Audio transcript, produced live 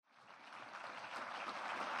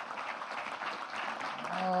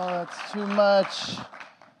That's too much.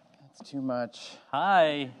 That's too much.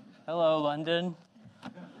 Hi. Hello, London.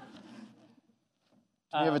 Do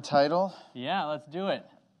we have a title? Yeah, let's do it.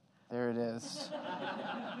 There it is.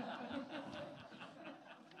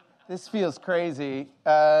 This feels crazy.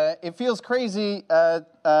 It feels crazy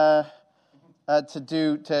to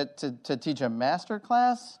teach a master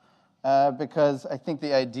class because I think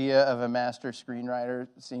the idea of a master screenwriter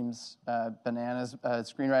seems bananas.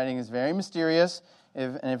 Screenwriting is very mysterious.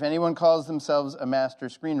 If anyone calls themselves a master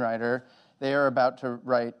screenwriter, they are about to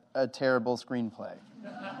write a terrible screenplay.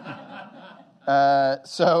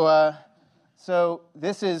 So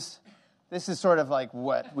this is sort of like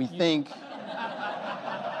what we think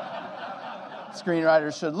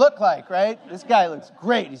screenwriters should look like, right? This guy looks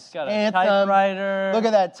great. He's got a handsome. typewriter. Look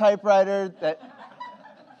at that typewriter that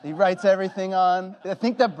he writes everything on. I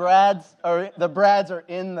think the Brads are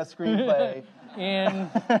in the screenplay.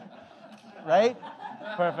 Right?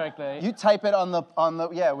 Perfectly. You type it on the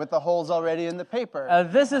with the holes already in the paper.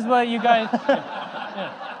 This is what you guys.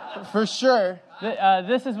 For sure.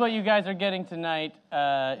 This is what you guys are getting tonight.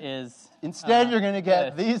 Instead, you're going to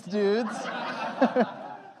get these dudes.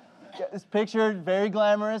 This picture, very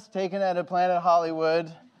glamorous, taken at a Planet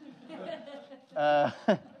Hollywood,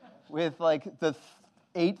 with like the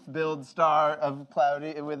 8th build star of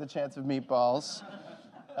Cloudy with a Chance of Meatballs.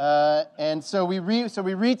 And so we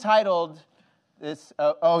retitled this.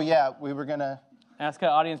 We were gonna ask an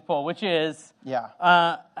audience poll, which is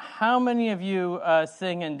how many of you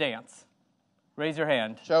sing and dance? Raise your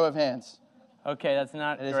hand. Show of hands. Okay, that's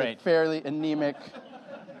not it great. It is a fairly anemic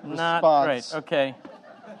not response. Great. Okay.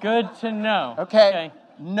 Good to know. Okay.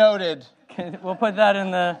 Noted. We'll put that in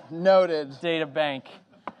the data bank.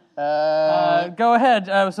 Go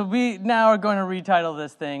ahead. So we now are going to retitle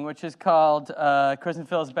this thing, which is called Chris and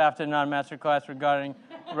Phil's BAFTA Non-Master Class Regarding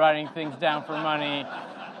Writing Things Down for Money,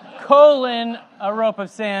 A Rope of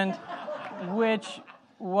Sand, which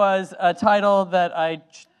was a title that I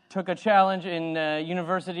took a challenge in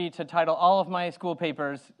university to title all of my school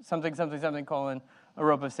papers, something, A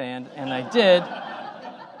Rope of Sand, and I did.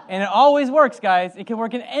 And it always works, guys. It can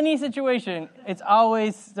work in any situation. It's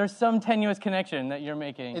always, there's some tenuous connection that you're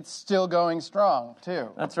making. It's still going strong, too.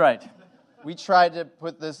 That's right. We tried to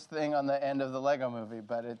put this thing on the end of the Lego movie,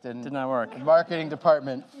 but it didn't. Did not work. The marketing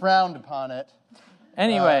department frowned upon it.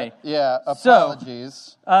 Anyway.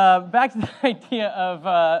 Apologies. So, back to the idea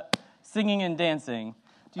of singing and dancing.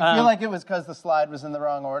 Do you feel like it was because the slide was in the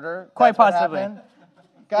wrong order? Quite possibly.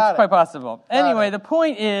 Got it. Quite possible. Anyway, the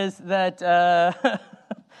point is that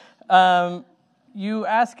you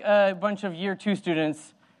ask a bunch of year 2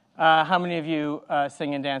 students, how many of you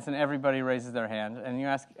sing and dance, and everybody raises their hand. And you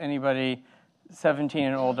ask anybody 17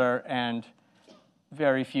 and older, and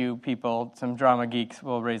very few people, some drama geeks,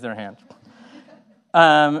 will raise their hand.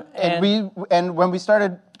 And when we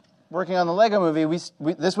started working on the Lego movie,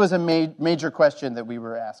 this was a major question that we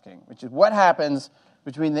were asking, which is what happens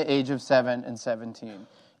between the age of 7 and 17?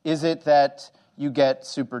 Is it that you get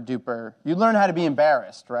super duper, you learn how to be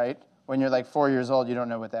embarrassed, right? When you're like 4 years old, you don't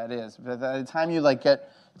know what that is. But by the time you get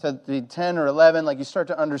to the 10 or 11, you start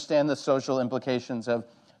to understand the social implications of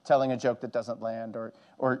telling a joke that doesn't land or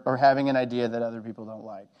having an idea that other people don't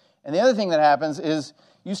like. And the other thing that happens is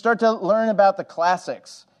you start to learn about the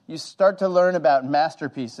classics. You start to learn about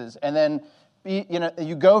masterpieces. And then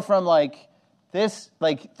you go from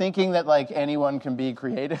thinking that anyone can be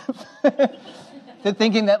creative to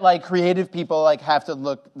thinking that creative people have to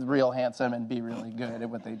look real handsome and be really good at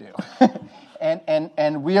what they do.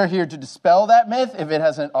 and we are here to dispel that myth if it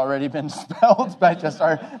hasn't already been dispelled by just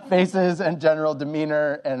our faces and general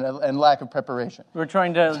demeanor and lack of preparation. We're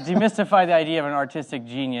trying to demystify the idea of an artistic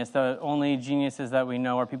genius. The only geniuses that we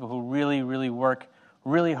know are people who really, really work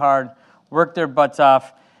really hard, work their butts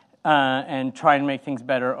off, and try and make things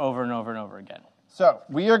better over and over and over again. So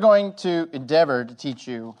we are going to endeavor to teach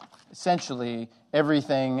you essentially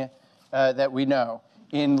everything that we know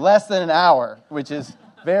in less than an hour, which is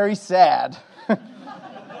very sad.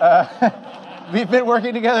 We've been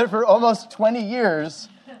working together for almost 20 years,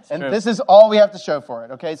 and this is all we have to show for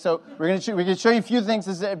it. Okay, so we're going to show you a few things,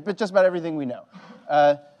 but just about everything we know.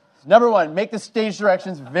 Number 1, make the stage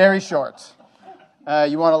directions very short.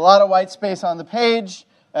 You want a lot of white space on the page.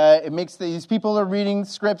 It makes these people are reading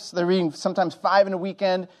scripts. They're reading sometimes 5 in a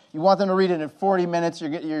weekend. You want them to read it in 40 minutes.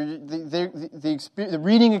 The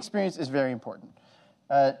reading experience is very important.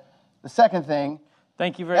 The second thing.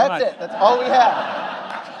 Thank you very much. That's it. That's all we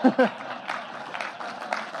have.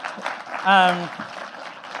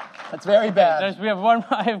 That's very bad.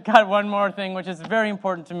 I've got one more thing, which is very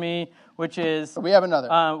important to me, which is we have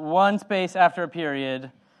another. One space after a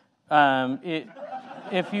period.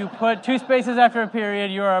 If you put 2 spaces after a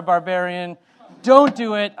period, you are a barbarian. Don't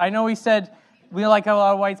do it. I know we said we like a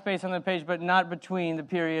lot of white space on the page, but not between the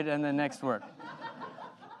period and the next word.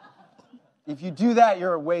 If you do that,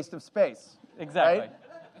 you're a waste of space. Exactly. Right?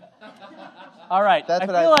 All right. I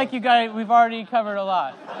feel like you guys, we've already covered a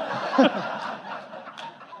lot.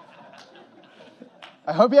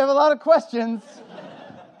 I hope you have a lot of questions.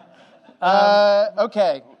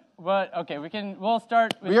 Okay. But okay, we'll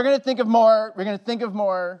start. We're going to think of more. We're going to think of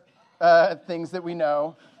more things that we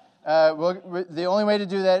know. The only way to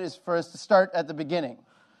do that is for us to start at the beginning.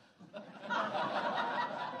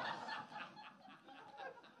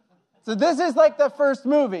 So this is like the first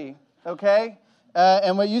movie, okay?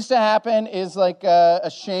 And what used to happen is like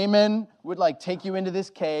a shaman would like take you into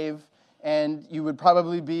this cave, and you would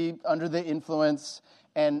probably be under the influence,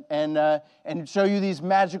 and show you these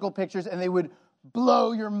magical pictures, and they would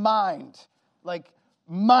blow your mind, like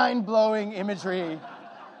mind-blowing imagery.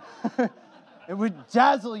 It would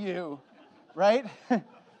dazzle you, right?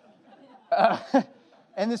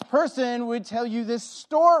 And this person would tell you this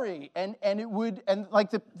story, and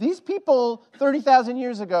these people 30,000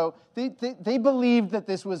 years ago, they believed that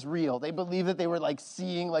this was real. They believed that they were like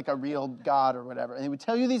seeing like a real God or whatever, and they would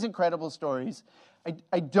tell you these incredible stories.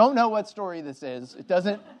 I don't know what story this is. It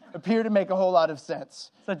doesn't appear to make a whole lot of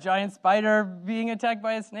sense. It's a giant spider being attacked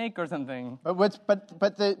by a snake or something.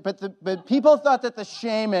 But people thought that the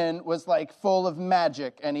shaman was like full of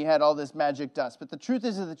magic and he had all this magic dust. But the truth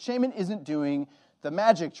is that the shaman isn't doing the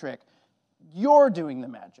magic trick. You're doing the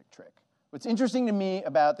magic trick. What's interesting to me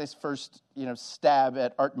about this first, stab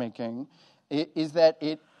at art making is that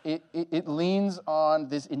it leans on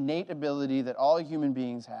this innate ability that all human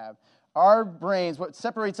beings have. Our brains, what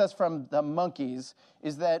separates us from the monkeys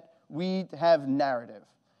is that we have narrative,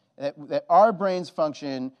 that our brains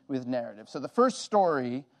function with narrative. So the first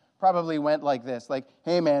story probably went like this, like,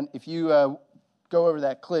 hey man, if you go over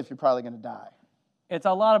that cliff, you're probably going to die. It's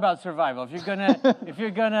a lot about survival. If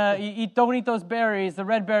you're gonna eat, don't eat those berries, the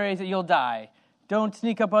red berries, you'll die. Don't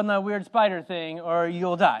sneak up on the weird spider thing, or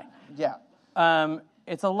you'll die. Yeah.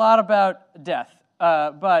 It's a lot about death.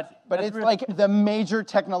 But it's like the major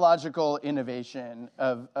technological innovation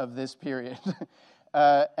of this period.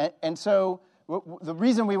 And so the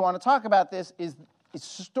reason we want to talk about this is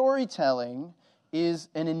storytelling is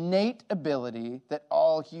an innate ability that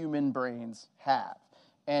all human brains have.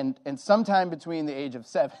 And sometime between the age of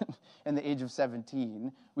 7 and the age of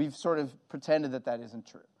 17, we've sort of pretended that isn't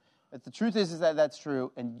true. But the truth is that that's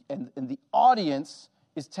true, and the audience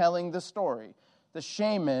is telling the story. The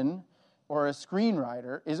shaman or a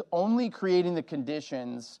screenwriter is only creating the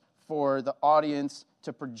conditions for the audience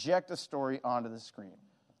to project a story onto the screen.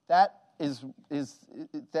 That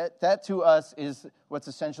to us is what's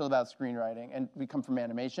essential about screenwriting, and we come from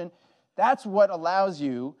animation. That's what allows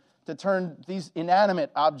you to turn these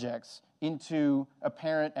inanimate objects into a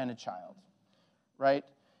parent and a child, right?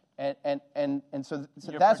 And so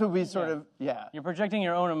that's what we sort of. You're projecting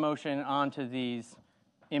your own emotion onto these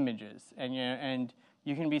images, and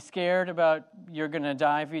you can be scared about you're going to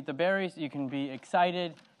die if you eat the berries. You can be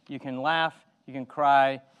excited. You can laugh. You can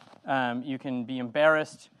cry. You can be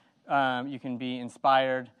embarrassed. You can be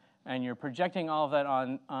inspired. And you're projecting all of that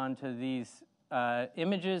onto these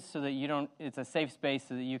images so that it's a safe space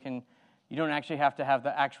so that you don't actually have to have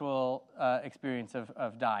the actual experience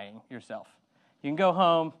of dying yourself. You can go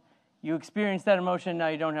home. You experience that emotion. Now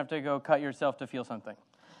you don't have to go cut yourself to feel something.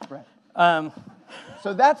 Right.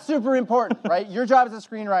 So that's super important, right? Your job as a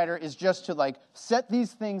screenwriter is just to set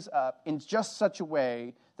these things up in just such a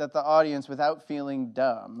way that the audience, without feeling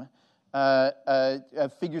dumb,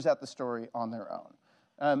 figures out the story on their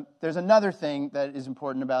own. There's another thing that is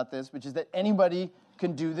important about this, which is that anybody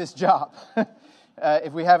can do this job,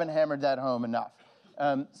 if we haven't hammered that home enough.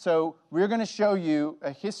 So we're going to show you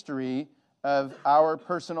a history of our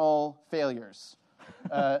personal failures,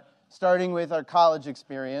 starting with our college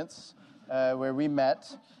experience, where we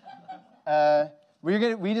met.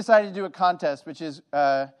 We decided to do a contest, which is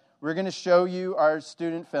we're going to show you our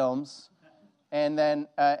student films, and then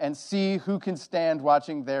and see who can stand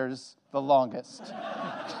watching theirs the longest.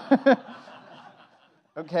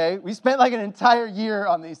 Okay, we spent like an entire year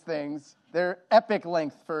on these things. They're epic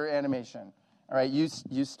length for animation. All right, you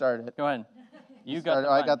start it. Go ahead.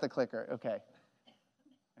 I got the clicker. Okay.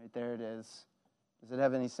 Right there it is. Does it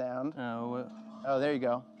have any sound? Oh, there you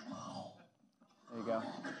go. There you go.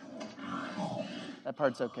 That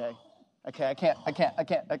part's okay. Okay, I can't.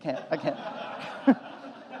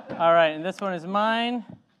 All right, and this one is mine.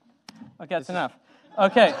 Okay, that's enough.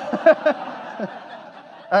 Okay.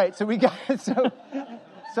 All right, so we got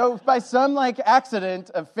so by some accident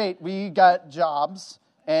of fate, we got jobs,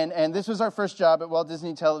 And this was our first job at Walt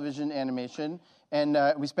Disney Television Animation. And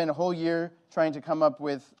we spent a whole year trying to come up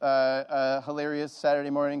with hilarious Saturday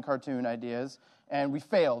morning cartoon ideas. And we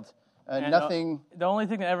failed. Nothing. The only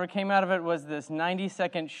thing that ever came out of it was this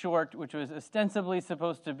 90-second short, which was ostensibly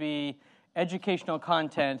supposed to be educational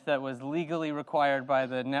content that was legally required by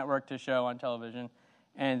the network to show on television.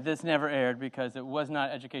 And this never aired because it was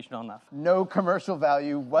not educational enough. No commercial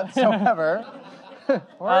value whatsoever.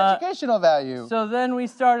 Or educational value. So then we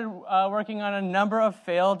started working on a number of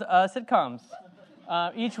failed sitcoms.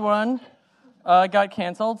 Each one got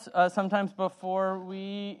canceled, sometimes before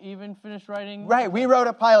we even finished writing. Right, we wrote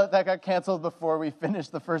a pilot that got canceled before we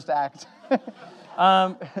finished the first act.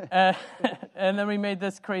 And then we made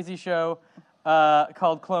this crazy show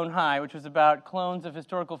called Clone High, which was about clones of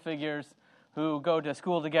historical figures who go to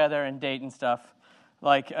school together and date and stuff,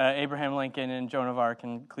 like Abraham Lincoln and Joan of Arc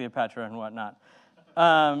and Cleopatra and whatnot.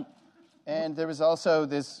 And there was also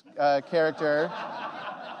this character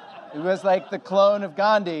who was like the clone of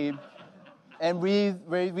Gandhi. And we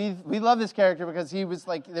love this character because he was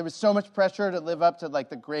like, there was so much pressure to live up to like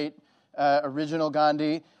the great original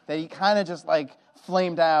Gandhi that he kind of just like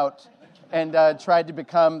flamed out and tried to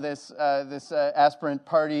become this aspirant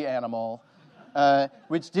party animal,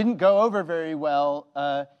 which didn't go over very well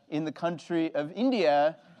in the country of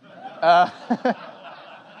India.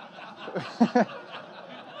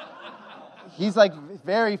 He's like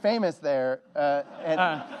very famous there.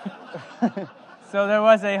 So there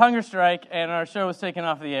was a hunger strike, and our show was taken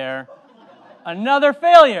off the air. Another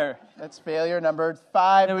failure. That's failure number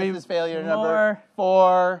 5. This is failure number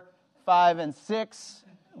 4, 5, and 6.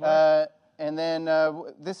 And then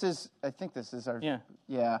this is, I think this is our...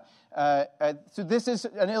 Yeah. So this is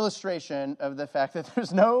an illustration of the fact that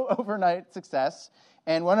there's no overnight success.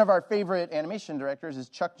 And one of our favorite animation directors is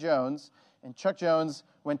Chuck Jones. And Chuck Jones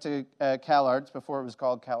went to CalArts before it was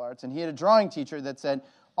called CalArts. And he had a drawing teacher that said,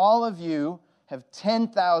 all of you have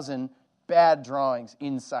 10,000 bad drawings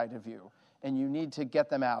inside of you, and you need to get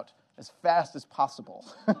them out as fast as possible.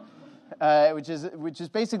 Which is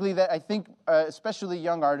basically that I think especially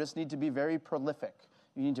young artists need to be very prolific.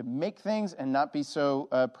 You need to make things and not be so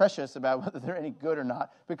precious about whether they're any good or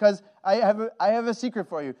not. Because I have a secret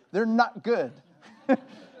for you. They're not good.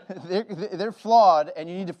 They're flawed, and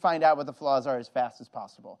you need to find out what the flaws are as fast as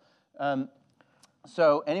possible.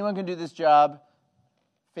 So anyone can do this job.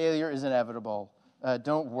 Failure is inevitable.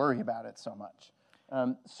 Don't worry about it so much.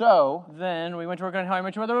 Then we went to work on How I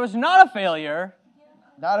Met Your Mother. It was not a failure.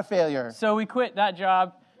 Not a failure. So we quit that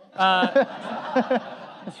job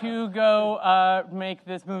to go make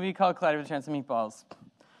this movie called Cloudy with a Chance of Meatballs.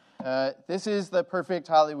 This is the perfect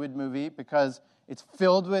Hollywood movie because it's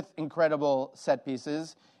filled with incredible set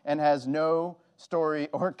pieces and has no story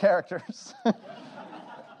or characters.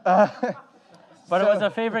 But it was a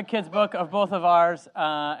favorite kids' book of both of ours,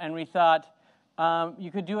 and we thought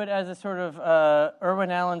you could do it as a sort of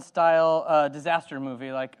Irwin Allen-style disaster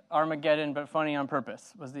movie, like Armageddon, but funny on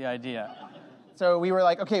purpose, was the idea. So we were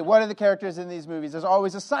like, okay, what are the characters in these movies? There's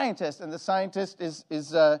always a scientist, and the scientist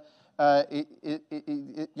the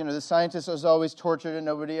scientist is always tortured and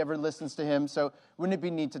nobody ever listens to him, so wouldn't it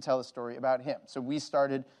be neat to tell a story about him? So we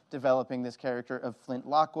started developing this character of Flint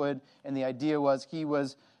Lockwood, and the idea was he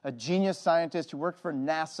was a genius scientist who worked for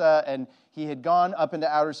NASA, and he had gone up into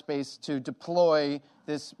outer space to deploy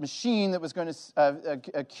this machine that was going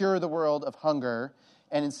to cure the world of hunger,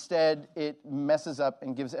 and instead it messes up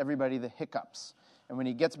and gives everybody the hiccups. And when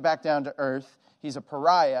he gets back down to Earth, he's a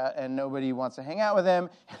pariah, and nobody wants to hang out with him.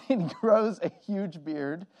 He grows a huge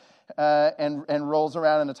beard and rolls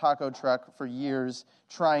around in a taco truck for years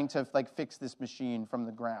trying to fix this machine from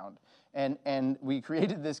the ground. And we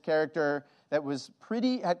created this character that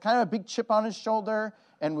had kind of a big chip on his shoulder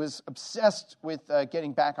and was obsessed with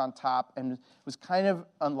getting back on top and was kind of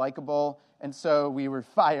unlikable. And so we were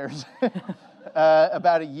fired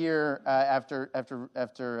about a year after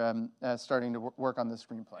starting to work on the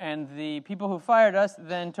screenplay. And the people who fired us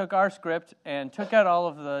then took our script and took out all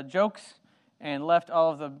of the jokes and left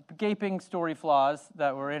all of the gaping story flaws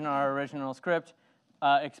that were in our original script,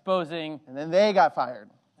 exposing... And then they got fired.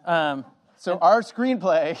 So our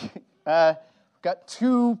screenplay got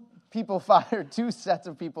 2 people fired, 2 sets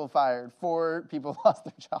of people fired, 4 people lost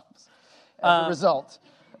their jobs as a result.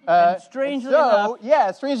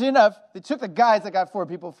 Strangely enough, they took the guys that got 4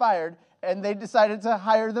 people fired, and they decided to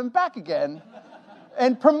hire them back again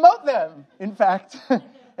and promote them, in fact,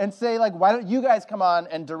 and say, why don't you guys come on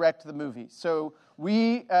and direct the movie? So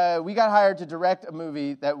we got hired to direct a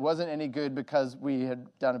movie that wasn't any good because we had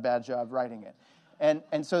done a bad job writing it.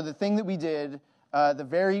 And so the thing that we did, the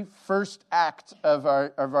very first act of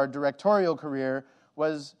our directorial career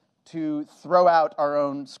was to throw out our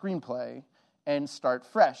own screenplay and start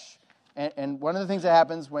fresh. And one of the things that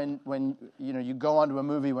happens when you go onto a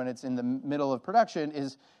movie when it's in the middle of production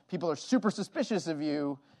is people are super suspicious of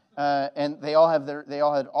you, and they all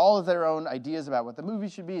had all of their own ideas about what the movie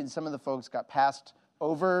should be, and some of the folks got passed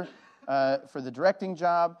over for the directing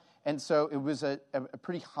job, and so it was a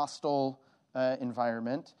pretty hostile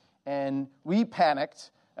environment, and we panicked.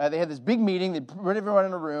 They had this big meeting. They put everyone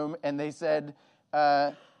in a room, and they said,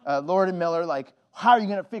 Lord and Miller, like, how are you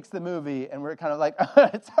going to fix the movie? And we're kind of like,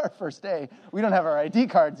 it's our first day. We don't have our ID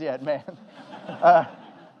cards yet, man.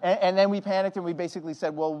 And then we panicked, and we basically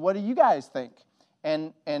said, well, what do you guys think?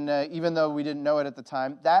 And even though we didn't know it at the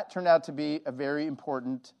time, that turned out to be a very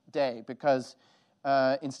important day because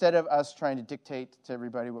instead of us trying to dictate to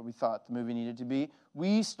everybody what we thought the movie needed to be,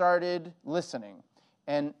 we started listening.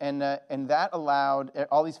 And that allowed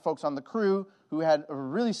all these folks on the crew who were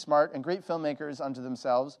really smart and great filmmakers unto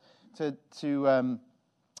themselves to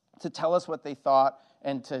tell us what they thought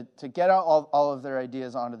and to get all of their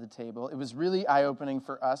ideas onto the table. It was really eye-opening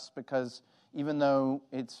for us because even though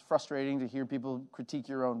it's frustrating to hear people critique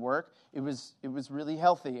your own work, it was really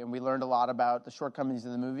healthy, and we learned a lot about the shortcomings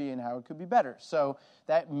of the movie and how it could be better. So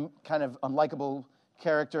that kind of unlikable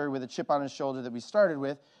character with a chip on his shoulder that we started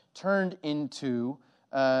with turned into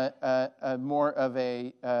more of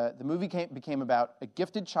the movie became about a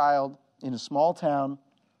gifted child in a small town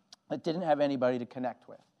that didn't have anybody to connect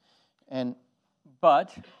with.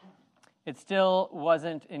 But it still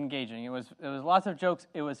wasn't engaging. It was lots of jokes.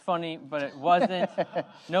 It was funny, but it wasn't.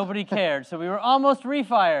 Nobody cared. So we were almost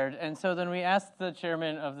refired. And so then we asked the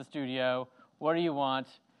chairman of the studio, what do you want?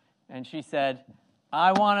 And she said,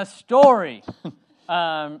 I want a story.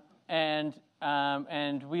 And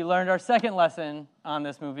we learned our second lesson on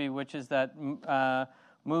this movie, which is that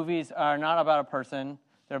movies are not about a person.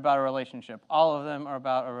 They're about a relationship. All of them are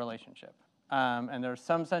about a relationship. And there's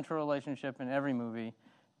some central relationship in every movie.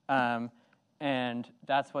 And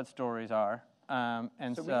that's what stories are. So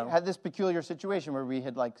we had this peculiar situation where we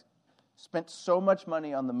had spent so much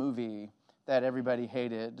money on the movie that everybody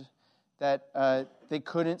hated that they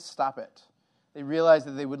couldn't stop it. They realized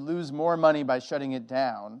that they would lose more money by shutting it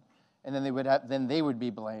down, and then they would be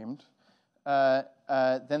blamed.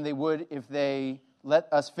 Than they would if they let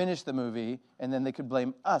us finish the movie, and then they could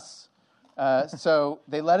blame us. So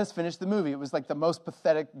they let us finish the movie. It was like the most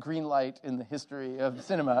pathetic green light in the history of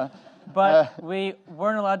cinema. But we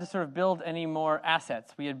weren't allowed to sort of build any more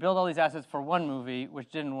assets. We had built all these assets for one movie, which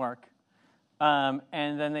didn't work. And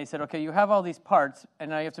then they said, okay, you have all these parts, and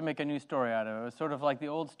now you have to make a new story out of it. It was sort of like the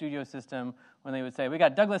old studio system when they would say, we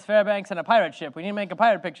got Douglas Fairbanks and a pirate ship. We need to make a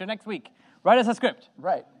pirate picture next week. Write us a script.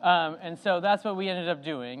 Right. And so that's what we ended up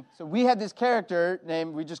doing. So we had this character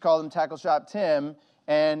named, we just called him Tackle Shop Tim,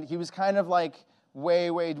 and he was kind of like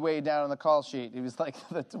way, way, way down on the call sheet. He was like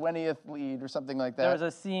the 20th lead or something like that. There was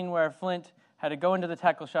a scene where Flint had to go into the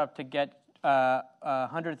tackle shop to get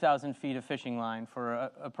 100,000 feet of fishing line for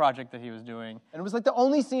a project that he was doing. And it was like the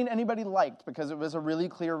only scene anybody liked because it was a really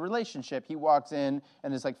clear relationship. He walks in,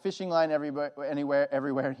 and there's like fishing line everywhere,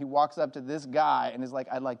 and he walks up to this guy and is like,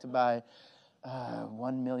 I'd like to buy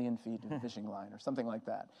 1 million feet of fishing line or something like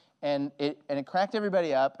that. And it cracked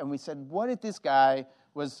everybody up, and we said, what if this guy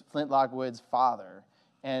was Flint Lockwood's father?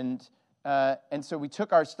 And so we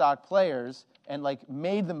took our stock players and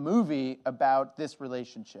made the movie about this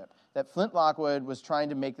relationship, that Flint Lockwood was trying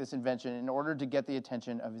to make this invention in order to get the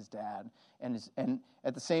attention of his dad. And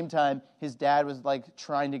at the same time, his dad was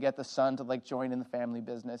trying to get the son to join in the family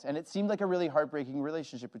business. And it seemed like a really heartbreaking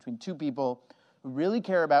relationship between two people who really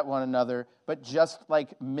care about one another, but just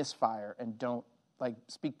misfire and don't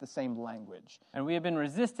speak the same language. And we have been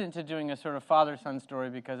resistant to doing a sort of father-son story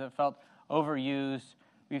because it felt overused.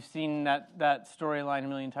 We've seen that storyline a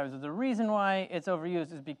million times. But the reason why it's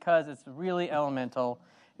overused is because it's really elemental.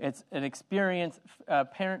 It's an experience,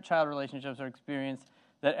 parent-child relationships are experience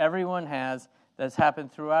that everyone has, that's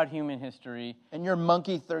happened throughout human history. And your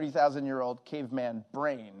monkey 30,000-year-old caveman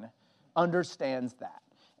brain understands that.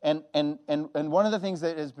 And one of the things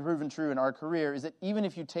that has proven true in our career is that even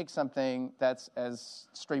if you take something that's as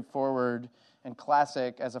straightforward and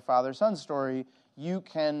classic as a father-son story, you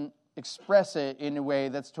can express it in a way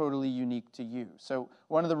that's totally unique to you. So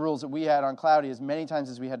one of the rules that we had on Cloudy, as many times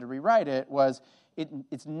as we had to rewrite it, was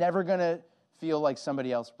it's never going to feel like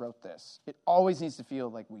somebody else wrote this. It always needs to feel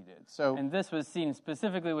like we did. And this was seen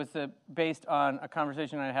specifically based on a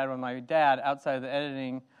conversation I had with my dad outside of the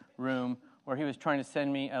editing room, where he was trying to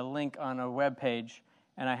send me a link on a web page,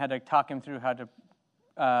 and I had to talk him through how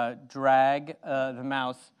to drag the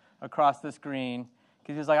mouse across the screen,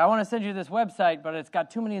 because he was like, I want to send you this website, but it's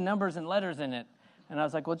got too many numbers and letters in it. And I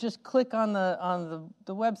was like, well, just click on the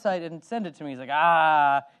website and send it to me. He's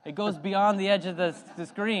like, it goes beyond the edge of the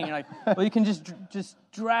screen. You're like, well, you can just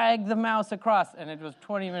drag the mouse across. And it was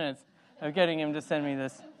 20 minutes of getting him to send me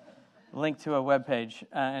this link to a web page.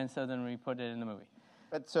 And so then we put it in the movie.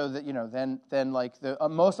 But so that then like the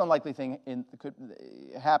most unlikely thing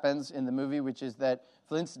happens in the movie, which is that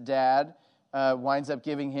Flint's dad winds up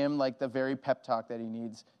giving him like the very pep talk that he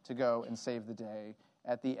needs to go and save the day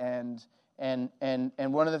at the end. And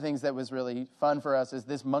one of the things that was really fun for us is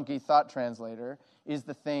this monkey thought translator is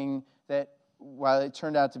the thing that, while it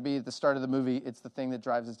turned out to be at the start of the movie, it's the thing that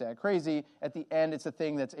drives his dad crazy. At the end, it's the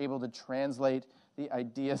thing that's able to translate the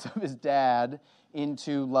ideas of his dad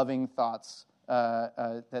into loving thoughts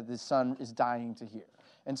that his son is dying to hear.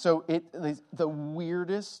 And so it is the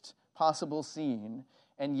weirdest possible scene,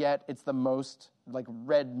 and yet it's the most like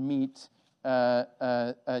red meat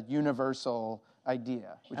universal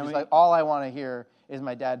idea, which is like all I want to hear is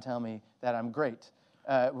my dad tell me that I'm great.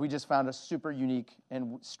 We just found a super unique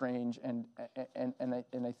and strange and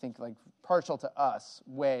I think like partial to us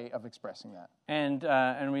way of expressing that.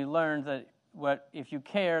 And we learned that if you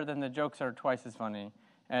care, then the jokes are twice as funny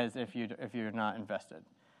as if you're not invested.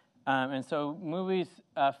 And so movies,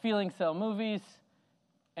 feelings sell movies,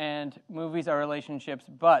 and movies are relationships,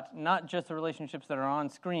 but not just the relationships that are on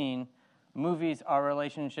screen. Movies are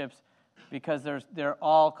relationships because they're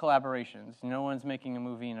all collaborations. No one's making a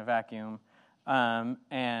movie in a vacuum.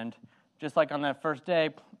 And just like on that first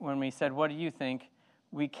day when we said, what do you think?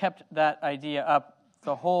 We kept that idea up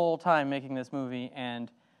the whole time making this movie and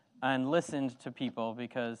listened to people,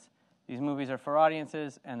 because these movies are for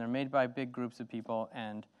audiences and they're made by big groups of people,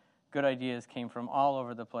 and good ideas came from all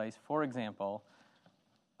over the place. For example,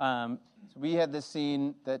 so we had this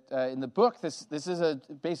scene that in the book, this is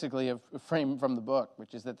basically a frame from the book,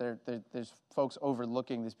 which is that there's folks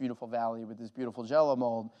overlooking this beautiful valley with this beautiful Jell-O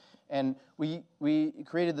mold. And we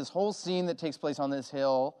created this whole scene that takes place on this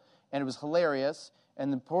hill, and it was hilarious.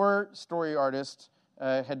 And the poor story artist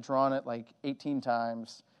had drawn it like 18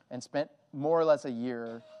 times and spent more or less a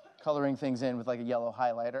year coloring things in with like a yellow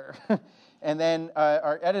highlighter. And then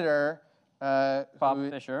our editor,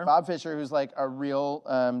 Bob Fisher, who's like a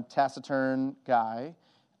real taciturn guy,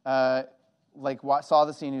 saw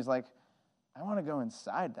the scene. He was like, I want to go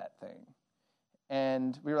inside that thing.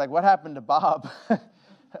 And we were like, what happened to Bob?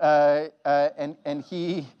 And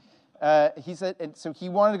he said, and so he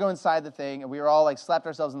wanted to go inside the thing, and we were all like slapped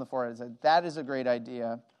ourselves in the forehead and said, that is a great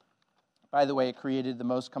idea. By the way, it created the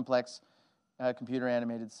most complex computer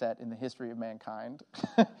animated set in the history of mankind.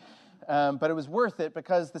 But it was worth it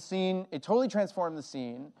because it totally transformed the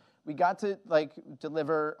scene. We got to like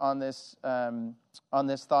deliver on this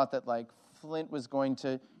thought that like Flint was going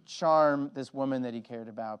to charm this woman that he cared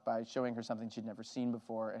about by showing her something she'd never seen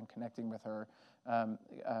before and connecting with her,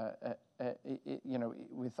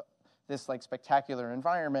 with this like spectacular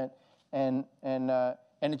environment, and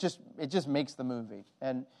it just makes the movie,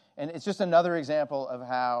 and it's just another example of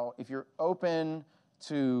how if you're open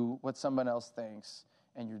to what someone else thinks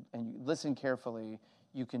and you listen carefully,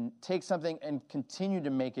 you can take something and continue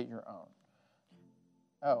to make it your own.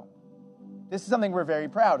 Oh, this is something we're very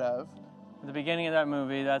proud of. At the beginning of that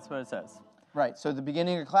movie, that's what it says. Right. So at the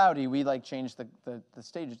beginning of Cloudy, we like changed the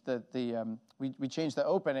stage. We changed the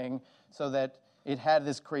opening so that it had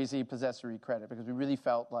this crazy possessory credit, because we really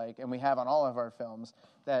felt like, and we have on all of our films,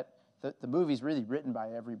 that the movie's really written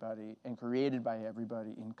by everybody and created by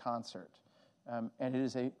everybody in concert, and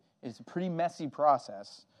it's a pretty messy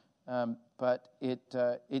process, but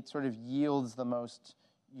it sort of yields the most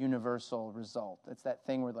universal result. It's that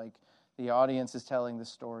thing where like the audience is telling the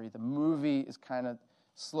story, the movie is kind of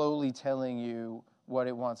slowly telling you what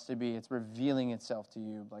it wants to be. It's revealing itself to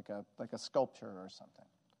you like a sculpture or something.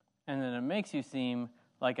 And then it makes you seem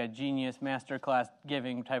like a genius masterclass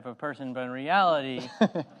giving type of person, but in reality,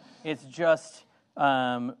 it's just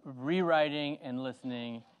rewriting and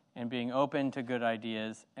listening and being open to good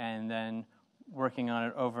ideas and then working on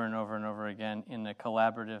it over and over and over again in a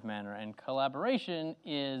collaborative manner. And collaboration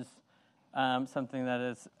is something that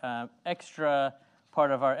is extra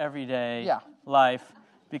part of our everyday life,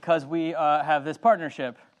 because we have this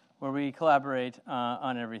partnership where we collaborate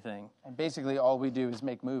on everything. And basically all we do is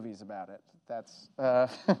make movies about it. That's...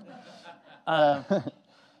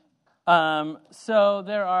 So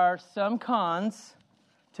there are some cons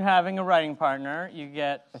to having a writing partner. You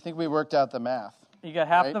get... I think we worked out the math. You get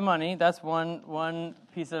half the money. That's one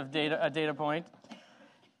piece of data, a data point.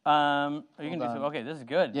 You can do so. Okay, this is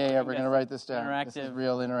good. Yeah, we're going to write this down. Interactive, this is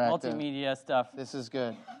real interactive. Multimedia stuff. This is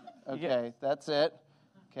good. Okay, that's it.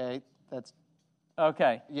 Okay, that's...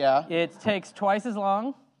 Okay. Yeah. It takes twice as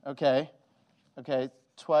long. Okay. Okay,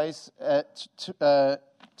 twice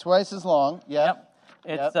as long. Yep.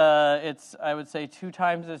 It's I would say 2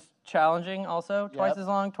 times as challenging also. Twice as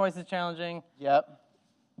long, twice as challenging. Yep.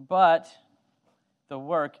 But the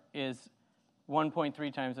work is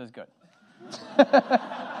 1.3 times as good.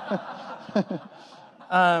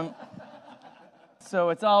 So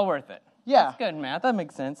it's all worth it. Yeah. That's good math. That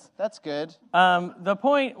makes sense. That's good. The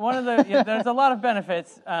point, there's a lot of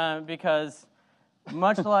benefits because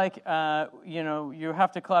much like, you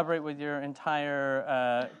have to collaborate with your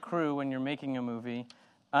entire crew when you're making a movie,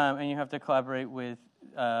 and you have to collaborate with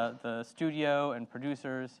the studio and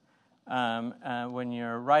producers when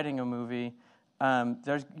you're writing a movie.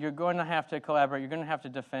 You're going to have to collaborate. You're going to have to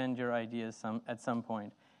defend your ideas at some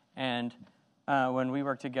point. And when we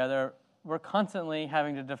work together, we're constantly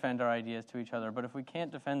having to defend our ideas to each other. But if we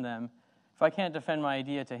can't defend them, if I can't defend my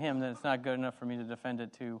idea to him, then it's not good enough for me to defend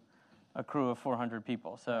it to a crew of 400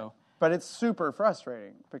 people. So, but it's super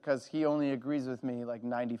frustrating because he only agrees with me like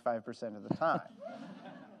 95% of the time.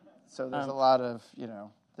 So there's a lot of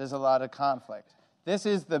conflict. This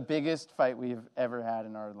is the biggest fight we've ever had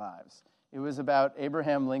in our lives. It was about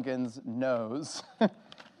Abraham Lincoln's nose.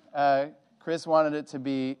 Chris wanted it to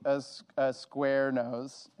be a square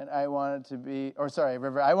nose, and I wanted to be,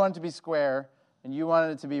 I wanted to be square, and you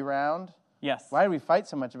wanted it to be round? Yes. Why did we fight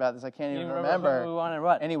so much about this? I can't even remember. We wanted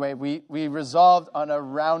what? Anyway, we resolved on a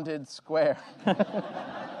rounded square.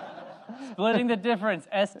 Splitting the difference,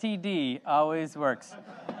 STD, always works.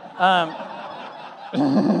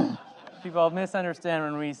 People misunderstand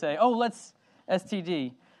when we say, let's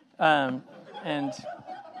STD.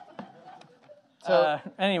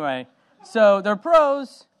 Anyway, so they're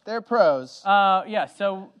pros. They're pros.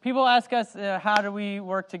 So people ask us, how do we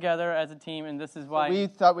work together as a team, and this is why. We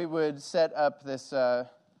thought we would set up this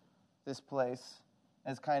place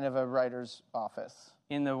as kind of a writer's office.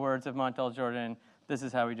 In the words of Montel Jordan, this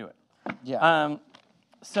is how we do it. Yeah.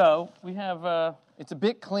 So we have. It's a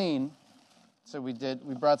bit clean, so we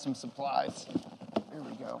brought some supplies. Here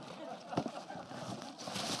we go.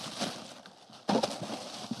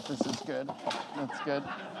 This is good. That's good.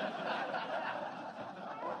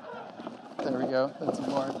 There we go. That's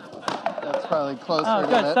more. That's probably closer to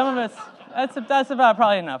good. it. Some of it's that's about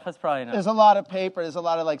probably enough. That's probably enough. There's a lot of paper. There's a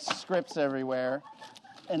lot of like scripts everywhere,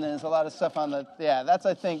 and then there's a lot of stuff on the. Yeah, that's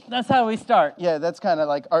I think. That's how we start. Yeah, that's kind of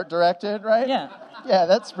like art directed, right? Yeah. Yeah,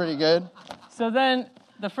 that's pretty good. So then.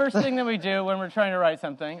 The first thing that we do when we're trying to write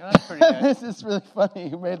something, that's pretty good. This is really funny.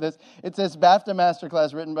 Who made this? It says BAFTA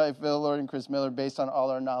Masterclass written by Phil Lord and Chris Miller based on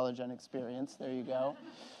all our knowledge and experience. There you go.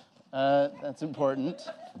 That's important.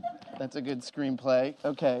 That's a good screenplay.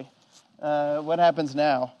 Okay. What happens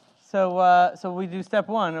now? So we do step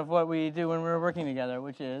 1 of what we do when we're working together,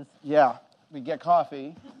 which is? Yeah, we get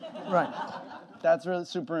coffee. Right. That's really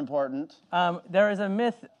super important. There is a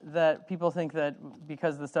myth that people think that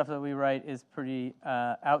because the stuff that we write is pretty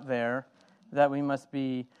out there, that we must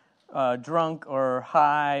be drunk or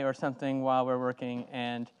high or something while we're working.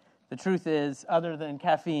 And the truth is, other than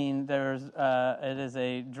caffeine, it is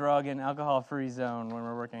a drug and alcohol-free zone when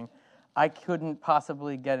we're working. I couldn't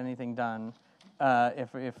possibly get anything done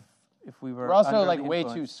if we were. We're also under like the way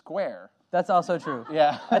influence. too square. That's also true.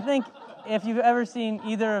 Yeah. I think if you've ever seen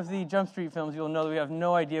either of the Jump Street films, you'll know that we have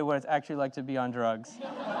no idea what it's actually like to be on drugs.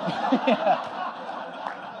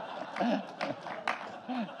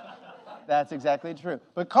 That's exactly true.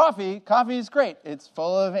 But coffee is great. It's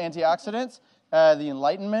full of antioxidants. The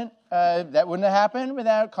Enlightenment, that wouldn't have happened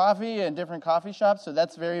without coffee and different coffee shops, so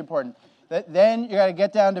that's very important. Then you got to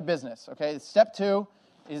get down to business, okay? Step 2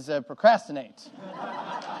 is procrastinate.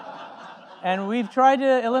 And we've tried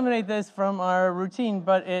to eliminate this from our routine,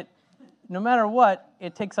 but no matter what,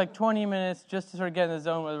 it takes like 20 minutes just to sort of get in the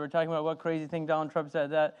zone, whether we're talking about what crazy thing Donald Trump said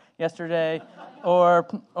that yesterday, or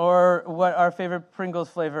what our favorite Pringles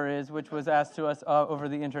flavor is, which was asked to us over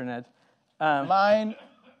the internet. Mine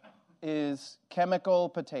is chemical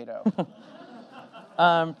potato.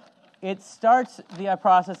 It starts the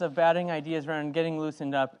process of batting ideas around, getting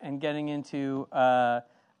loosened up, and getting into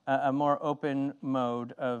a more open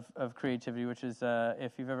mode of creativity, which is,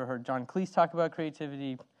 if you've ever heard John Cleese talk about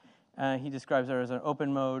creativity, he describes it as an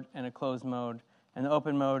open mode and a closed mode. And the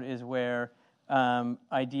open mode is where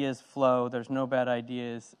ideas flow, there's no bad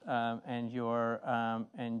ideas, and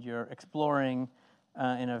you're exploring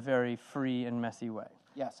in a very free and messy way.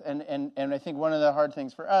 Yes, and I think one of the hard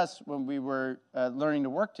things for us when we were learning to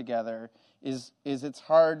work together is it's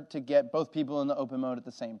hard to get both people in the open mode at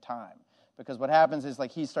the same time. Because what happens is,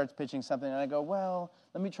 like, he starts pitching something, and I go, well,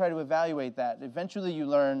 let me try to evaluate that. Eventually you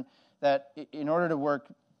learn that in order to work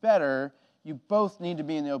better, you both need to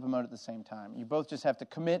be in the open mode at the same time. You both just have to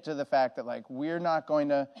commit to the fact that like we're not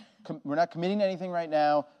committing to anything right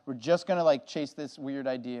now. We're just going to like chase this weird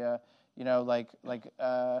idea. You know, I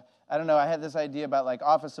don't know. I had this idea about like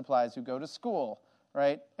office supplies who go to school,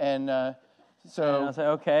 right? And so and I'll say,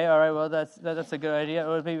 okay, all right, well that's a good idea.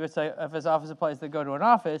 Or maybe it's like if it's office supplies that go to an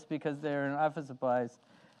office because they're in office supplies.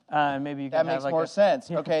 Maybe you can that makes more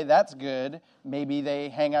sense. Okay, that's good. Maybe they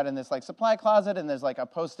hang out in this like supply closet, and there's like a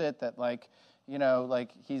Post-it that like, you know,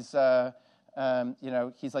 like he's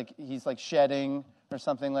he's like shedding or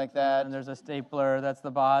something like that. And there's a stapler that's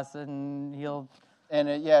the boss, and he'll. And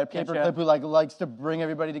a paperclip who like likes to bring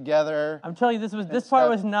everybody together. I'm telling you, this part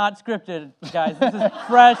was not scripted, guys. This is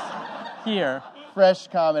fresh here. Fresh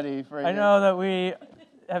comedy for you. I know that we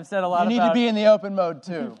have said a lot about. You need to be in the open mode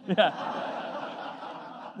too. Yeah.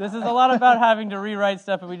 This is a lot about having to rewrite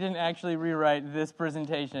stuff, and we didn't actually rewrite this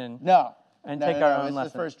presentation. No. And take our own lesson.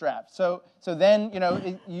 It's the first draft. So then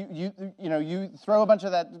you throw a bunch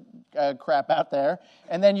of that crap out there,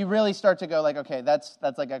 and then you really start to go like, okay, that's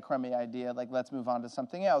like a crummy idea. Like let's move on to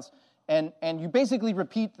something else. And you basically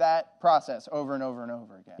repeat that process over and over and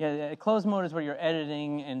over again. Yeah, closed mode is where you're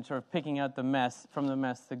editing and sort of picking out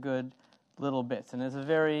the good little bits, and it's a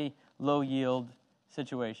very low yield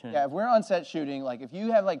situation. Yeah, if we're on set shooting, like if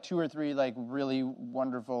you have like 2 or 3 like really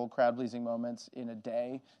wonderful crowd-pleasing moments in a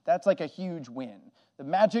day, that's like a huge win. The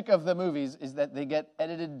magic of the movies is that they get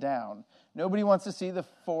edited down. Nobody wants to see the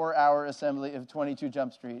 4-hour assembly of 22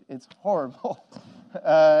 Jump Street. It's horrible.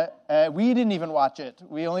 We didn't even watch it.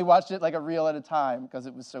 We only watched it like a reel at a time because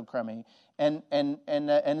it was so crummy. And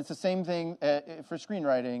it's the same thing for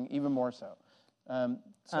screenwriting, even more so.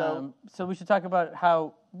 So we should talk about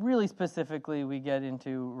how really specifically we get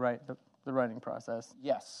into the writing process.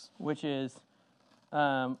 Yes. Which is, we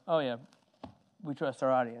trust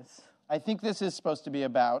our audience. I think this is supposed to be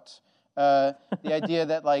about the idea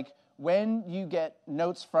that like when you get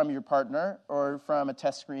notes from your partner or from a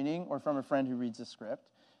test screening or from a friend who reads a script,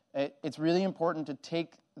 it's really important to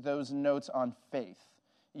take those notes on faith.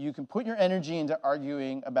 You can put your energy into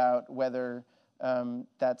arguing about whether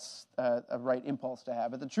that's a right impulse to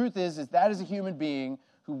have. But the truth is that is a human being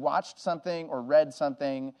who watched something or read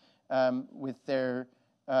something with their,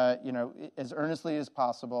 as earnestly as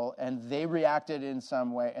possible, and they reacted in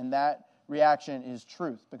some way, and that reaction is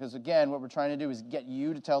truth. Because again, what we're trying to do is get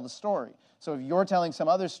you to tell the story. So if you're telling some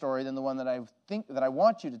other story than the one that I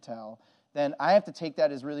want you to tell, then I have to take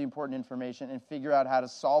that as really important information and figure out how to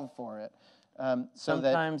solve for it.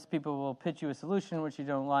 Sometimes people will pitch you a solution which you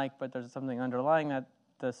don't like, but there's something underlying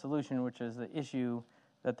the solution, which is the issue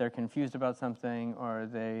that they're confused about something, or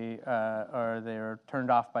they're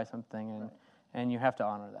turned off by something, and you have to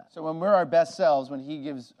honor that. So when we're our best selves, when he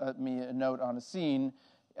gives me a note on a scene,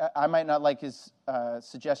 I might not like his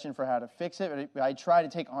suggestion for how to fix it, but I try to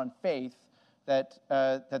take on faith that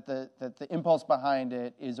the impulse behind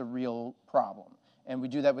it is a real problem. And we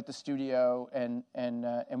do that with the studio, and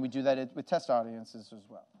we do that with test audiences as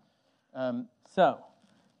well. So,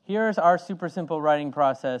 here's our super simple writing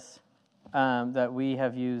process that we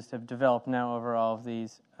have developed now over all of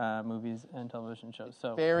these movies and television shows.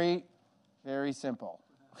 So very, very simple.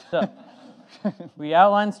 So, we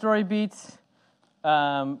outline story beats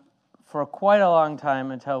for quite a long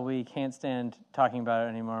time until we can't stand talking about it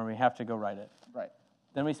anymore, and we have to go write it. Right.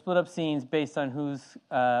 Then we split up scenes based on who's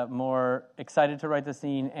more excited to write the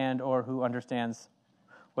scene and or who understands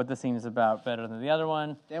what the scene is about better than the other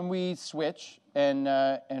one. Then we switch and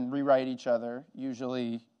rewrite each other,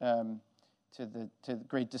 usually to the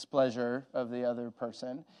great displeasure of the other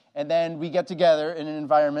person. And then we get together in an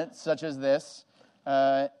environment such as this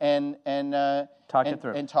and talk it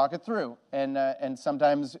through. And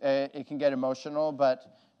sometimes it can get emotional,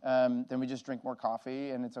 but then we just drink more coffee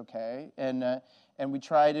and it's okay. And we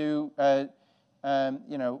try to,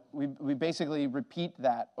 we basically repeat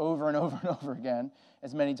that over and over and over again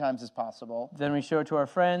as many times as possible. Then we show it to our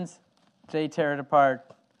friends. They tear it apart.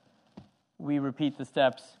 We repeat the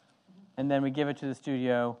steps. And then we give it to the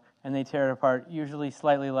studio, and they tear it apart, usually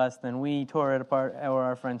slightly less than we tore it apart or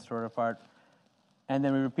our friends tore it apart. And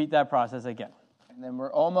then we repeat that process again. And then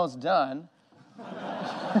we're almost done.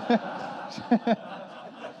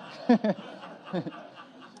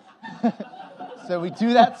 So we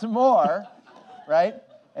do that some more, right?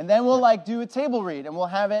 And then we'll do a table read, and we'll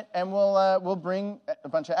have it, and we'll bring a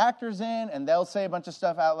bunch of actors in, and they'll say a bunch of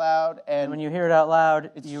stuff out loud. And when you hear it out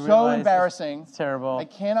loud, it's you so realize embarrassing. It's terrible. I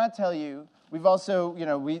cannot tell you. We've also,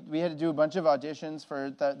 we had to do a bunch of auditions for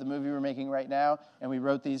the movie we're making right now, and we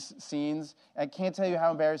wrote these scenes. I can't tell you how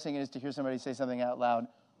embarrassing it is to hear somebody say something out loud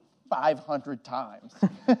 500 times.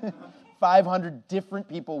 500 different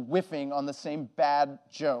people whiffing on the same bad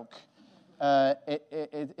joke.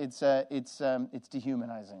 It's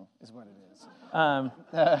dehumanizing, is what it is.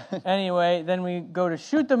 Anyway, then we go to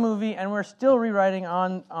shoot the movie, and we're still rewriting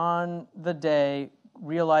on the day,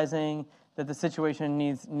 realizing that the situation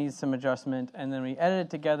needs some adjustment, and then we edit it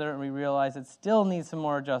together, and we realize it still needs some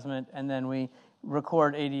more adjustment, and then we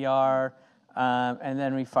record ADR, and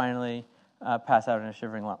then we finally pass out in a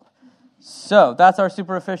shivering lump. So that's our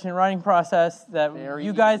super efficient writing process that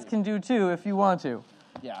you guys can do too if you want to.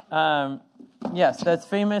 Yeah. Yes, that's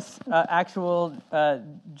famous, actual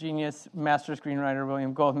genius master screenwriter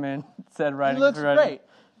William Goldman said writing. He looks great.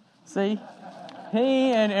 See?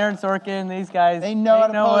 He and Aaron Sorkin, these guys, they know how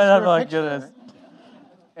to pose for a picture.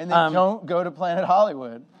 And they don't go to Planet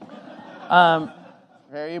Hollywood.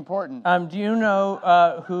 Very important. Do you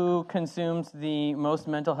know who consumes the most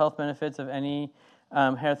mental health benefits of any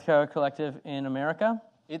healthcare collective in America?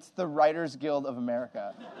 It's the Writers Guild of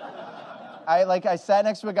America. I sat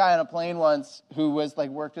next to a guy on a plane once who was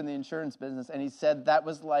worked in the insurance business, and he said that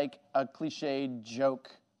was like a cliched joke,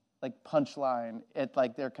 punchline at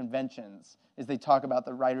their conventions, is they talk about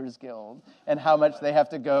the Writers Guild and how much they have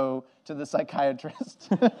to go to the psychiatrist.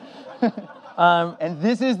 And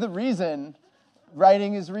this is the reason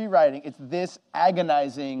writing is rewriting. It's this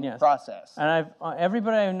agonizing process. And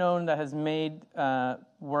everybody I've known that has made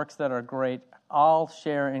works that are great all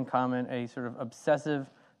share in common a sort of obsessive,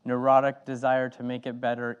 neurotic desire to make it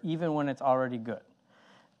better, even when it's already good.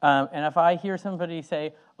 And if I hear somebody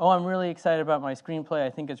say, "Oh, I'm really excited about my screenplay. I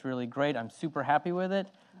think it's really great. I'm super happy with it,"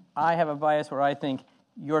 I have a bias where I think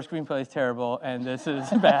your screenplay is terrible and this is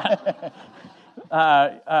bad.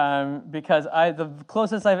 Because the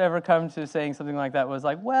closest I've ever come to saying something like that was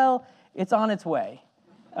well, it's on its way.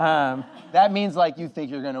 That means you think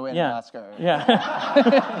you're going to win an Oscar. Yeah.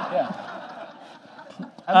 Yeah.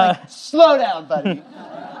 I'm slow down, buddy.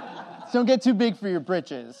 Don't get too big for your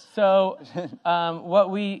britches. So,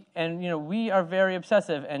 we are very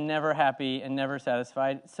obsessive and never happy and never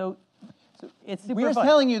satisfied. So it's super We're fun.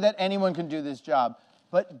 telling you that anyone can do this job,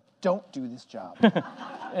 but don't do this job.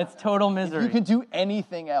 It's total misery. If you can do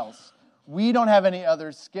anything else. We don't have any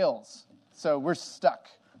other skills, so we're stuck.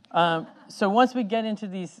 So once we get into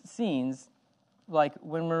these scenes,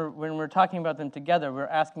 when we're talking about them together, we're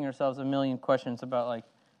asking ourselves a million questions about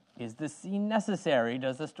is this scene necessary?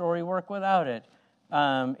 Does the story work without it?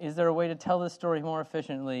 Is there a way to tell this story more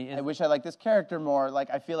efficiently? I wish I liked this character more.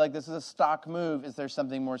 I feel like this is a stock move. Is there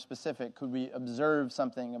something more specific? Could we observe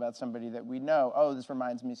something about somebody that we know? Oh, this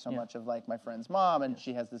reminds me so much of my friend's mom, and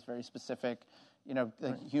she has this very specific,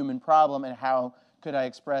 human problem, and how could I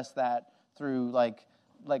express that through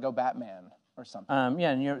Lego Batman or something?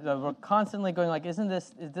 And we're constantly going does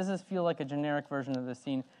this feel like a generic version of this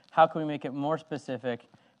scene? How can we make it more specific?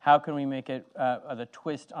 How can we make it the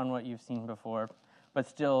twist on what you've seen before, but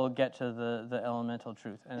still get to the elemental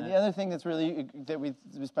truth? And the other thing that's really that we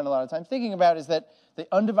spend a lot of time thinking about is that the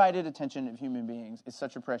undivided attention of human beings is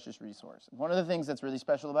such a precious resource. One of the things that's really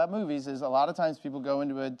special about movies is a lot of times people go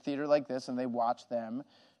into a theater like this and they watch them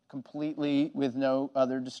completely with no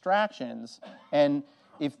other distractions. And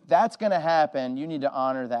if that's going to happen, you need to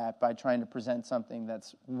honor that by trying to present something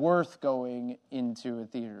that's worth going into a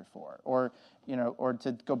theater for, or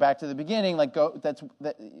to go back to the beginning,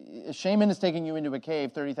 Shaman is taking you into a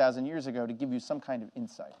cave 30,000 years ago to give you some kind of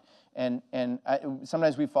insight, and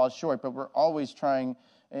sometimes we fall short, but we're always trying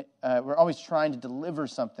to deliver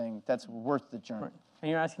something that's worth the journey. Right.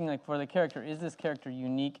 And you're asking, for the character, is this character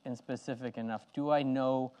unique and specific enough? Do I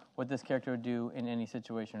know what this character would do in any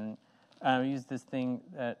situation? Use this thing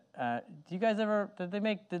that, do you guys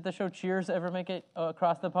did the show Cheers ever make it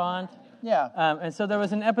across the pond? Yeah. And so there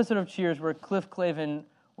was an episode of Cheers where Cliff Clavin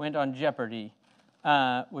went on Jeopardy,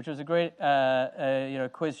 which was a great,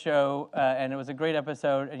 quiz show, and it was a great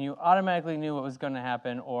episode, and you automatically knew what was going to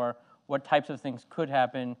happen or what types of things could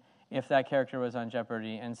happen if that character was on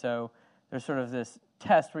Jeopardy. And so there's sort of this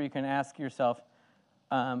test where you can ask yourself,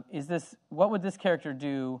 what would this character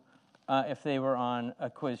do if they were on a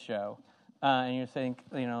quiz show? And you think,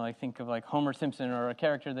 think of Homer Simpson or a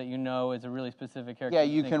character that is a really specific character. Yeah,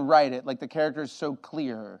 you can write it. The character is so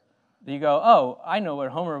clear. You go, oh, I know what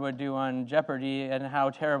Homer would do on Jeopardy and how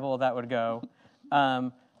terrible that would go.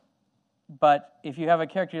 But if you have a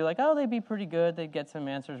character, you're oh, they'd be pretty good. They'd get some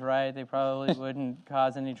answers right. They probably wouldn't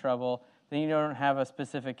cause any trouble. Then you don't have a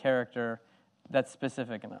specific character that's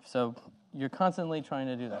specific enough. So you're constantly trying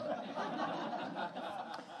to do that.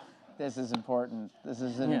 This is important. This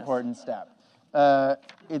is an important step.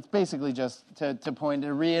 It's basically just to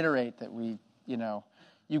reiterate that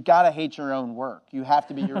you you've got to hate your own work. You have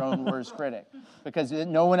to be your own worst critic, because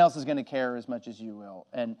no one else is going to care as much as you will.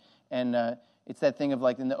 And it's that thing of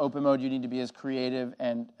like, in the open mode, you need to be as creative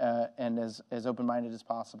and as open-minded as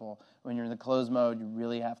possible. When you're in the closed mode, you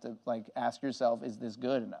really have to like ask yourself, is this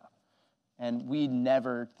good enough? And we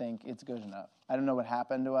never think it's good enough. I don't know what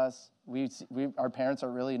happened to us. Our parents are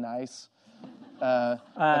really nice, but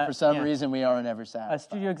for some reason we are never satisfied. A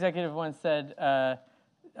studio executive once said,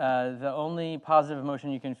 the only positive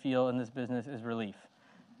emotion you can feel in this business is relief.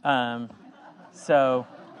 So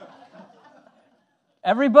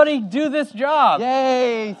everybody do this job.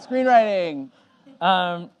 Yay, screenwriting.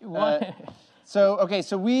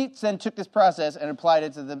 So we then took this process and applied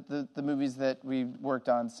it to the movies that we worked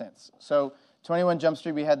on since. So 21 Jump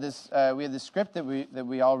Street, we had this script that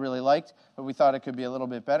we all really liked, but we thought it could be a little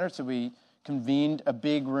bit better. So we convened a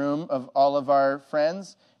big room of all of our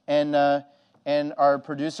friends, and our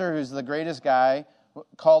producer, who's the greatest guy,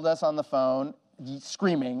 called us on the phone,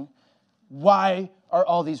 screaming, "Why are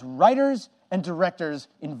all these writers and directors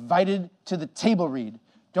invited to the table read?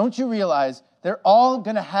 Don't you realize they're all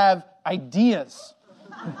going to have ideas?"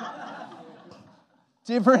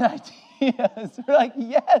 Different ideas. We're like,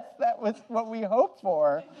 yes, that was what we hoped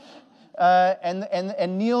for.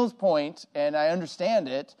 And Neil's point, and I understand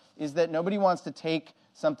it, is that nobody wants to take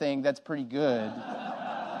something that's pretty good,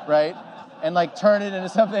 right, and like turn it into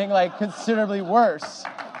something like considerably worse,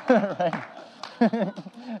 right?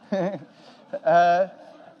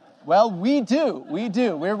 Well, we do.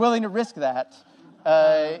 We're willing to risk that.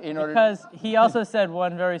 Because he also said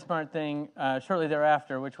one very smart thing shortly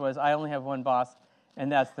thereafter, which was, "I only have one boss,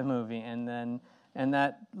 and that's the movie." And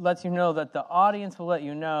that lets you know that the audience will let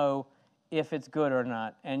you know if it's good or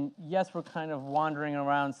not. And yes, we're kind of wandering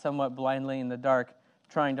around somewhat blindly in the dark,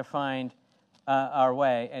 trying to find our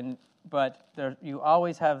way. But you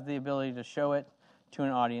always have the ability to show it to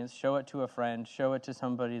an audience, show it to a friend, show it to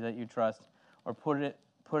somebody that you trust, or put it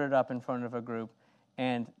up in front of a group.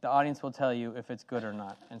 And the audience will tell you if it's good or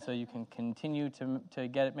not. And so you can continue to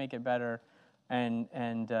make it better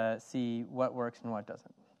and see what works and what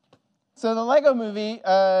doesn't. So the Lego Movie,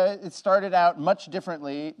 it started out much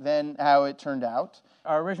differently than how it turned out.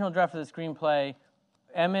 Our original draft of the screenplay,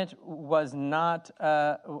 Emmett was not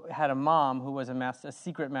had a mom who was a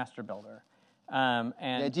secret master builder. And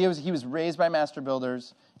the idea was he was raised by master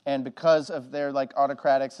builders, and because of their like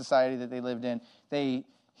autocratic society that they lived in, they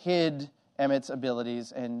hid Emmett's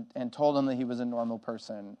abilities and told him that he was a normal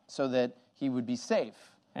person so that he would be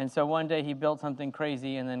safe. And so one day he built something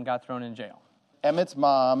crazy and then got thrown in jail. Emmett's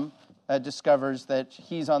mom discovers that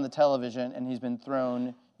he's on the television and he's been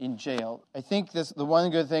thrown in jail. I think the one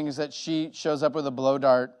good thing is that she shows up with a blow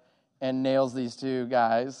dart and nails these two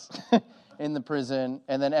guys in the prison.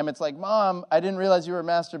 And then Emmett's like, "Mom, I didn't realize you were a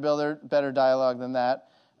master builder." Better dialogue than that.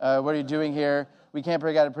 "What are you doing here? We can't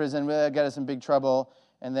break out of prison. We'll get us in big trouble."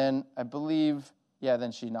 And then I believe,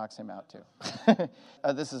 then she knocks him out too.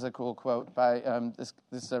 This is a cool quote by this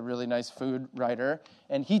is a really nice food writer,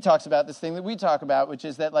 and he talks about this thing that we talk about, which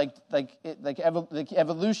is that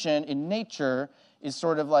evolution in nature is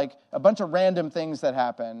sort of like a bunch of random things that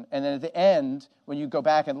happen, and then at the end, when you go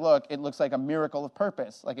back and look, it looks like a miracle of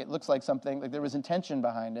purpose. Like it looks like something like there was intention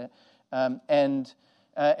behind it, and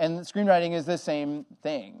screenwriting is the same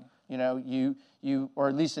thing. You know, you, or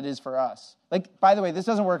at least it is for us. Like, by the way, this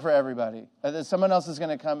doesn't work for everybody. Someone else is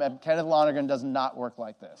going to come, and Kenneth Lonergan does not work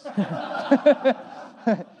like this.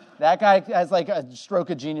 That guy has like a stroke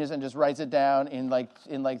of genius and just writes it down in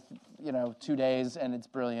 2 days, and it's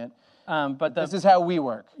brilliant. But this is how we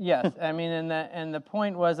work. Yes, I mean, and the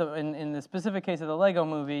point was in the specific case of the Lego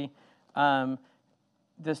Movie,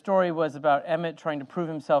 the story was about Emmett trying to prove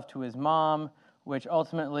himself to his mom, which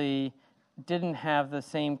ultimately didn't have the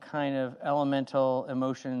same kind of elemental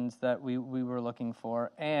emotions that we were looking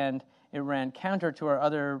for, and it ran counter to our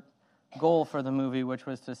other goal for the movie, which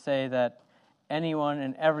was to say that anyone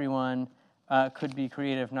and everyone could be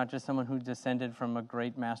creative, not just someone who descended from a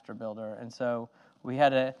great master builder. And so we had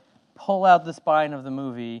to pull out the spine of the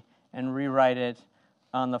movie and rewrite it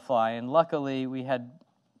on the fly. And luckily, we had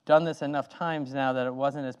done this enough times now that it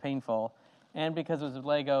wasn't as painful. And because it was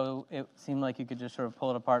Lego, it seemed like you could just sort of pull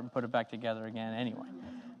it apart and put it back together again anyway.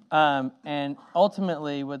 And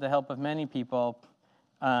ultimately, with the help of many people,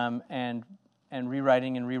 and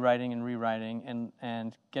rewriting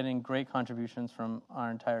and getting great contributions from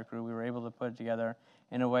our entire crew, we were able to put it together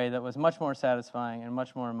in a way that was much more satisfying and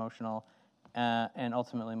much more emotional, and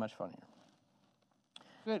ultimately much funnier.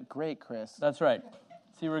 Good, great, Chris. That's right.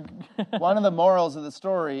 See, one of the morals of the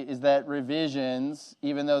story is that revisions,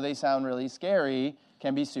 even though they sound really scary,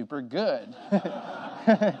 can be super good.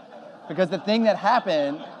 Because the thing that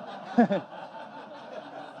happened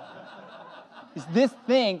is this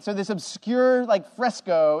thing, so this obscure like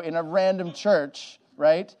fresco in a random church,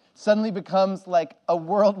 right, suddenly becomes like a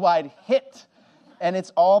worldwide hit. And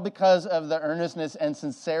it's all because of the earnestness and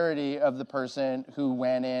sincerity of the person who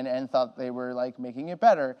went in and thought they were like making it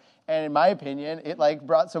better. And in my opinion, it like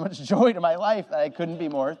brought so much joy to my life that I couldn't be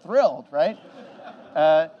more thrilled, right?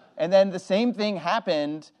 And then the same thing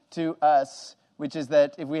happened to us, which is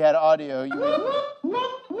that if we had audio, you would...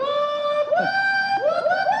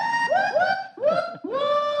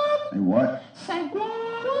 Say what?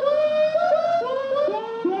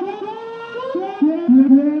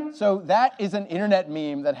 So that is an internet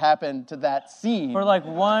meme that happened to that scene. For like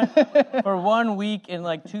for 1 week in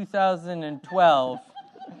like 2012,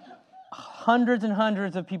 hundreds and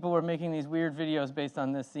hundreds of people were making these weird videos based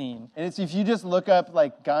on this scene. And it's, if you just look up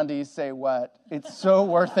like Gandhi say what, it's so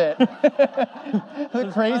worth it. The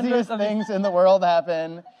craziest things in the world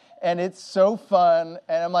happen, and it's so fun.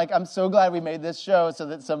 And I'm like, I'm so glad we made this show so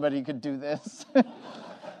that somebody could do this.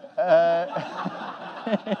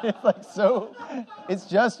 It's like so, it's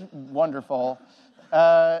just wonderful.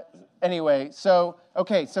 Anyway, so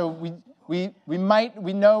okay, so we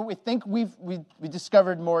think we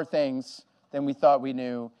discovered more things than we thought we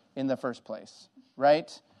knew in the first place,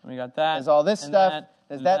 right? We got that. There's all this stuff,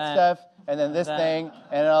 there's that stuff, and then this thing,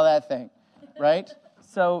 and all that thing, right?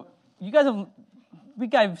 So we got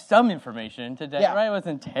some information today, right? It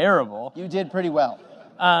wasn't terrible. You did pretty well.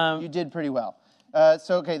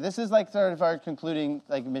 Okay, this is like sort of our concluding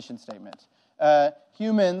like mission statement.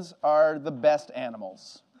 Humans are the best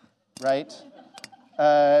animals, right?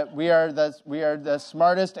 We are the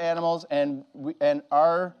smartest animals, and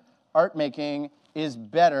our art making is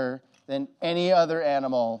better than any other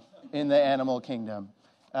animal in the animal kingdom,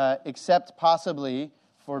 except possibly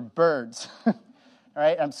for birds. All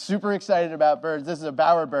right, I'm super excited about birds. This is a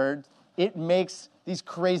bowerbird. It makes these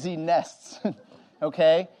crazy nests,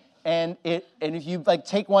 okay? And if you like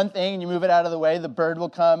take one thing and you move it out of the way, the bird will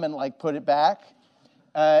come and like put it back.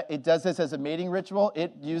 It does this as a mating ritual.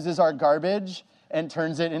 It uses our garbage and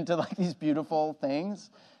turns it into like these beautiful things.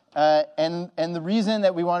 And the reason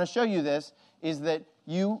that we want to show you this is that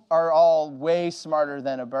you are all way smarter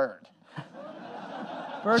than a bird.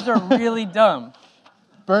 Birds are really dumb.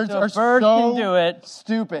 Birds are bird so can do it.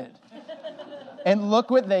 Stupid. And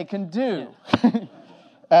look what they can do.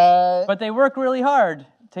 But they work really hard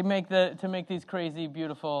to make these crazy,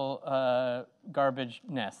 beautiful garbage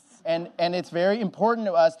nests. And it's very important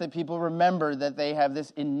to us that people remember that they have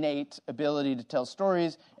this innate ability to tell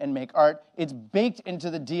stories and make art. It's baked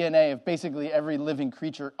into the DNA of basically every living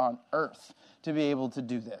creature on Earth to be able to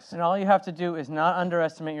do this. And all you have to do is not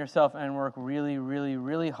underestimate yourself and work really, really,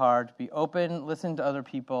 really hard. Be open, listen to other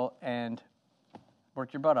people, and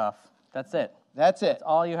work your butt off. That's it. That's it. That's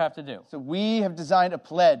all you have to do. So we have designed a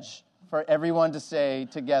pledge for everyone to say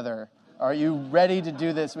together, are you ready to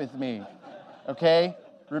do this with me? Okay?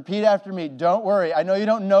 Repeat after me. Don't worry. I know you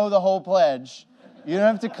don't know the whole pledge. You don't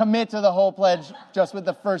have to commit to the whole pledge just with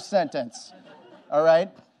the first sentence. All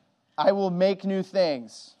right? I will make new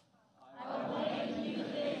things. I will make new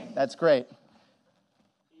things. That's great.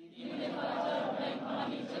 Even if I don't make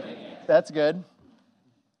money doing it. That's good.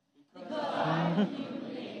 Because I'm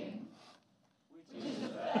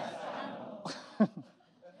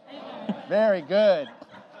Very good.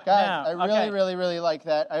 Guys, Now, I really, really, really like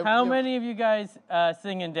that. How many of you guys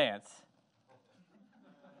sing and dance?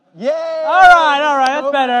 Yay! All right.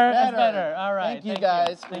 That's better. That's better. All right. Thank you,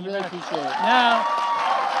 guys. Thank we you really appreciate it. Now,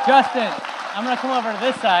 Justin, I'm going to come over to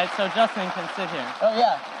this side so Justin can sit here. Oh,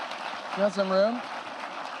 yeah. You want some room?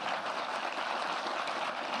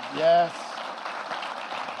 Yes.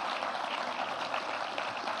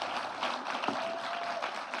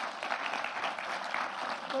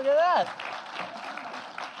 Look at that.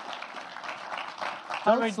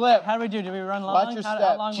 Don't slip. How do we do? Did we run long? Watch your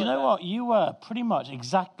step. Long Do you know what? You were pretty much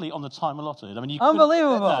exactly on the time allotted. I mean, you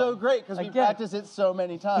Unbelievable. That's so great because we practice it so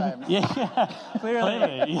many times. Yeah.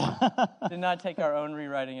 Clearly. Yeah. Did not take our own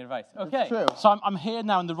rewriting advice. Okay. It's true. So I'm here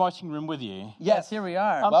now in the writing room with you. Yes, Here we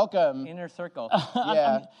are. welcome. Inner circle.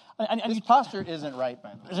 Yeah. And This posture isn't right,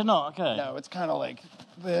 by the way. is it not? Okay. No, it's kind of like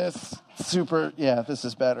this. Super. Yeah, this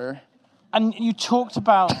is better. And you talked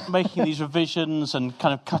about making these revisions and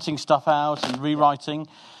kind of cutting stuff out and rewriting.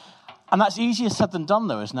 And that's easier said than done,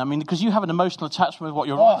 though, isn't it? I mean, because you have an emotional attachment with what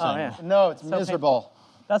you're writing. yeah. No, it's miserable.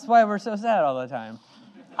 That's why we're so sad all the time.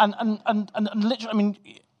 And literally, I mean,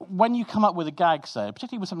 when you come up with a gag, say,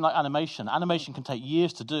 particularly with something like animation can take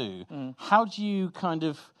years to do. How do you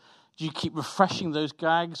do you keep refreshing those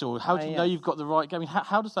gags, or how do you know you've got the right gag? I mean,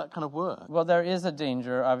 how does that kind of work? Well, there is a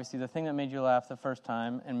danger. Obviously, the thing that made you laugh the first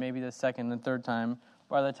time, and maybe the second and third time,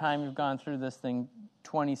 by the time you've gone through this thing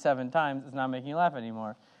 27 times, it's not making you laugh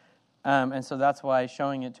anymore. And so that's why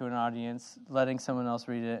showing it to an audience, letting someone else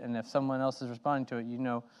read it, and if someone else is responding to it, you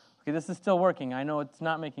know, okay, this is still working. I know it's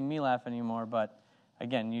not making me laugh anymore, but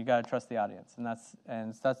again, you got to trust the audience, and that's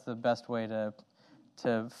the best way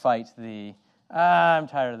to fight the I'm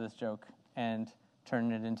tired of this joke and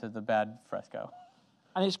turn it into the bad fresco.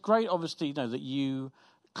 And it's great, obviously, you know, that you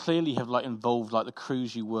clearly have like involved like the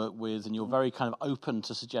crews you work with, and you're very kind of open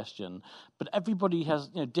to suggestion. But everybody has,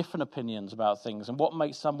 you know, different opinions about things, and what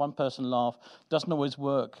makes one person laugh doesn't always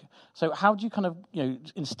work. So how do you kind of, you know,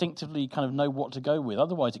 instinctively kind of know what to go with?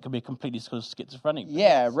 Otherwise, it could be a completely sort of schizophrenic.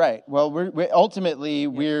 Yeah, right. Well, we're ultimately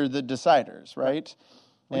we're the deciders, right?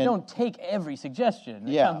 We don't take every suggestion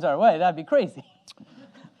that comes our way. That'd be crazy.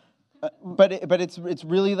 But it's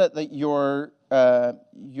really that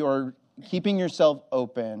you're keeping yourself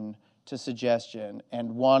open to suggestion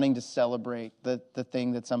and wanting to celebrate the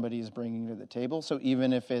thing that somebody is bringing to the table. So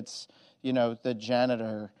even if it's, you know, the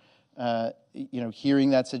janitor, you know,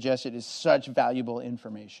 hearing that suggestion is such valuable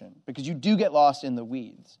information, because you do get lost in the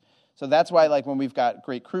weeds. So that's why, like, when we've got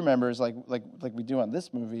great crew members, like we do on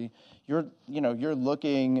this movie, you're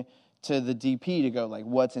looking to the DP to go, like,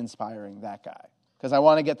 what's inspiring that guy? Because I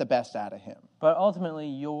want to get the best out of him. But ultimately,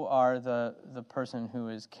 you are the person who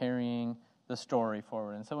is carrying the story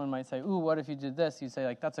forward. And someone might say, ooh, what if you did this? You say,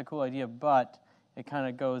 like, that's a cool idea, but it kind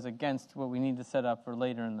of goes against what we need to set up for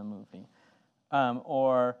later in the movie.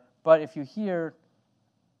 But if you're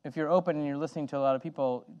open and you're listening to a lot of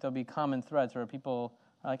people, there'll be common threads where people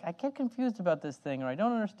are like, I get confused about this thing, or I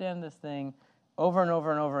don't understand this thing. Over and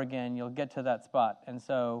over and over again, you'll get to that spot. And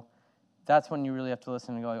so that's when you really have to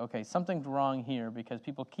listen and go, okay, something's wrong here because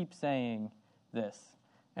people keep saying this.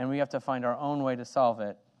 And we have to find our own way to solve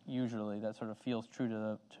it, usually, that sort of feels true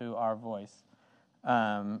to our voice.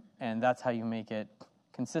 And that's how you make it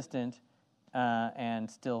consistent and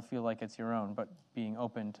still feel like it's your own, but being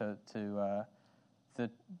open to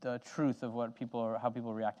the truth of what how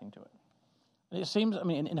people are reacting to it. It seems, I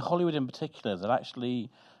mean, in Hollywood in particular, that actually,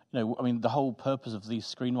 you know, I mean, the whole purpose of these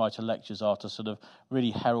screenwriter lectures are to sort of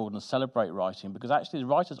really herald and celebrate writing, because actually the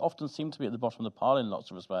writers often seem to be at the bottom of the pile in lots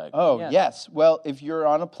of respects. Oh, yes. Well, if you're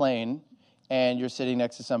on a plane and you're sitting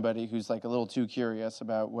next to somebody who's like a little too curious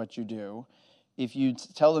about what you do, if you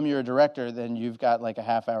tell them you're a director, then you've got like a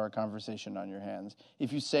half-hour conversation on your hands.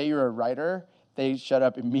 If you say you're a writer, they shut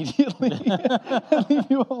up immediately and leave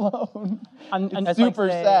you alone. And it's super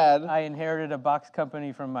sad. I inherited a box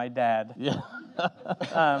company from my dad. Yeah.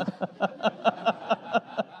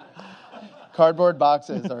 Cardboard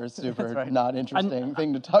boxes are a super not interesting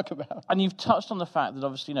thing to talk about. And you've touched on the fact that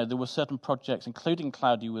obviously, you know, there were certain projects, including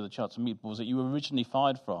Cloudy with a Chance of Meatballs, that you were originally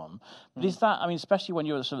fired from. But is that, I mean, especially when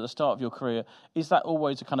you're at the start of your career, is that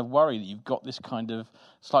always a kind of worry that you've got this kind of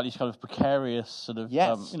slightly kind of precarious sort of,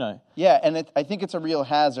 yes. You know? Yeah, and I think it's a real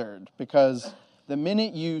hazard, because the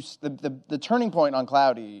minute the turning point on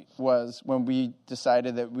Cloudy was when we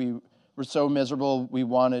decided that we were so miserable we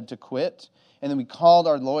wanted to quit. And then we called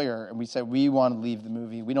our lawyer and we said, we want to leave the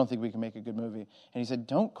movie. We don't think we can make a good movie. And he said,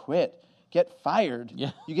 don't quit. Get fired.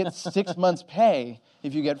 Yeah. You get 6 months pay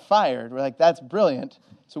if you get fired. We're like, that's brilliant.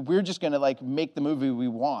 So we're just going to like make the movie we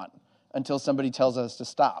want until somebody tells us to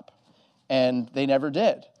stop. And they never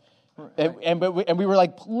did. Right. And we were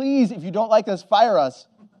like, please, if you don't like us, fire us.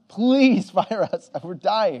 Please fire us. We're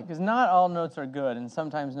dying. Because not all notes are good. And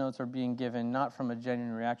sometimes notes are being given not from a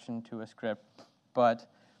genuine reaction to a script, but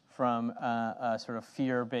from a sort of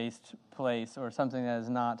fear-based place, or something that is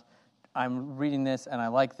not, I'm reading this and I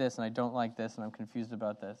like this and I don't like this and I'm confused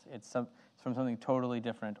about this. It's from something totally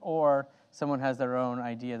different. Or someone has their own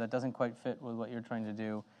idea that doesn't quite fit with what you're trying to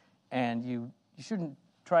do, and you shouldn't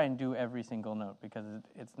try and do every single note, because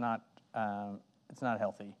it's not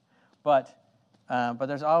healthy. But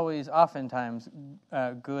there's oftentimes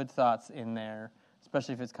good thoughts in there,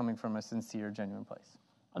 especially if it's coming from a sincere, genuine place.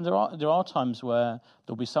 And there are times where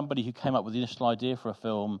there'll be somebody who came up with the initial idea for a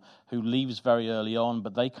film who leaves very early on,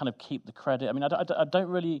 but they kind of keep the credit. I mean, I don't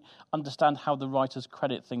really understand how the writer's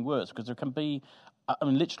credit thing works, because there can be, I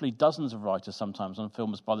mean, literally dozens of writers sometimes on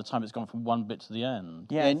films by the time it's gone from one bit to the end.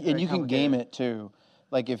 Yeah, and you can game it too.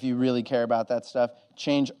 Like, if you really care about that stuff,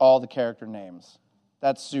 change all the character names.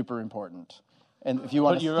 That's super important. And if you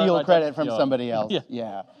want to steal credit from somebody else,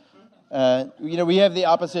 yeah. You know, we have the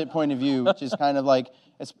opposite point of view, which is kind of like,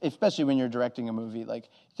 especially when you're directing a movie, like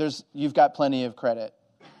you've got plenty of credit,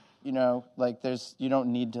 You know, like you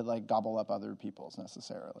don't need to like gobble up other people's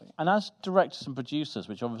necessarily. And as directors and producers,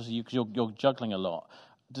 which obviously you're juggling a lot,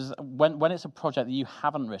 when it's a project that you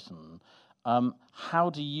haven't written, how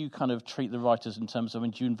do you kind of treat the writers in terms of,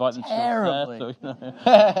 do you invite them Terribly. to your set?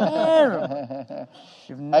 Terrible.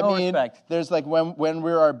 You have no respect. There's like when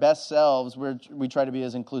we're our best selves, we try to be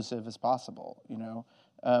as inclusive as possible. You know,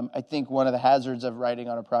 I think one of the hazards of writing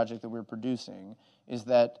on a project that we're producing is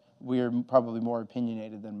that we're probably more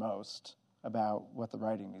opinionated than most about what the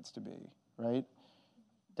writing needs to be. Right?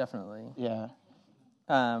 Definitely. Yeah.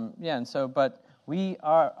 And so, but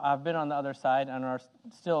I've been on the other side and are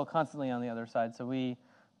still constantly on the other side. So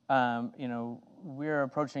we're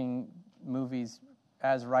approaching movies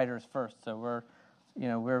as writers first. So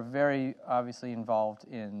we're very obviously involved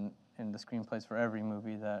in the screenplays for every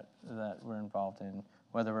movie that we're involved in,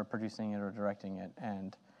 whether we're producing it or directing it,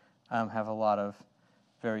 and have a lot of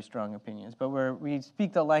very strong opinions. But we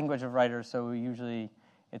speak the language of writers, so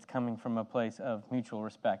it's coming from a place of mutual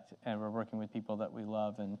respect, and we're working with people that we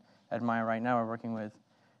love and admire. Right now, we're working with,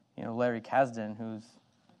 Larry Kasdan, who's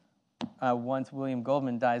once William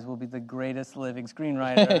Goldman dies, will be the greatest living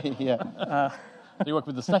screenwriter. Yeah. You work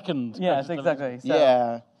with the second. Yes, exactly. So,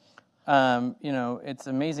 yeah. It's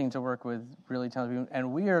amazing to work with really talented people,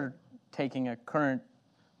 and we are taking a current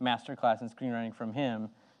masterclass in screenwriting from him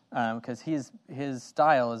because his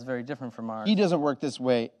style is very different from ours. He doesn't work this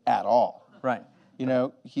way at all. Right.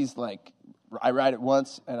 He's like, I write it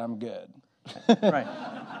once and I'm good. Right.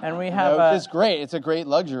 And we have... it's great. It's a great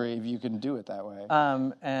luxury if you can do it that way.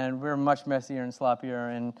 And we're much messier and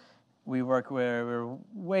sloppier, and we work where we're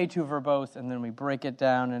way too verbose, and then we break it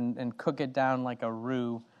down and cook it down like a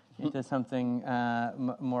roux into something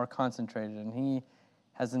more concentrated. And he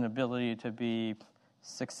has an ability to be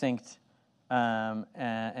succinct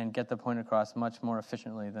and get the point across much more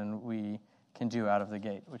efficiently than we can do out of the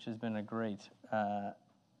gate, which has been a great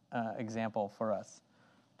example for us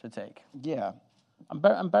to take. Yeah.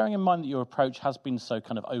 And bearing in mind that your approach has been so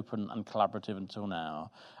kind of open and collaborative until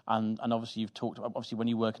now, and obviously you've talked about, when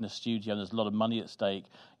you work in a studio and there's a lot of money at stake,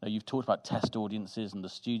 you've talked about test audiences and the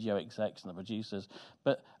studio execs and the producers,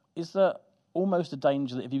 but is there almost a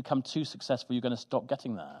danger that if you become too successful, you're going to stop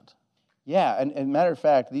getting that? Yeah, and matter of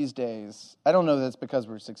fact, these days, I don't know that's because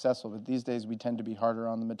we're successful, but these days we tend to be harder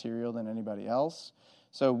on the material than anybody else.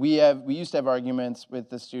 So we used to have arguments with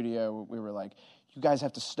the studio. We were like, you guys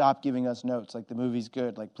have to stop giving us notes. Like, the movie's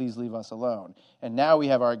good. Like, please leave us alone. And now we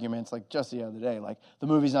have arguments, like just the other day, like, the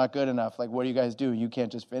movie's not good enough. Like, what do you guys do? You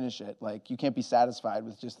can't just finish it. Like, you can't be satisfied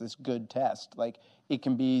with just this good test. Like, it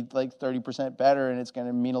can be like 30% better, and it's going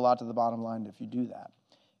to mean a lot to the bottom line if you do that.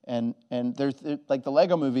 And there's like the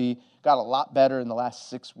Lego Movie got a lot better in the last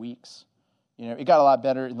 6 weeks. It got a lot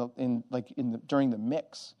better during the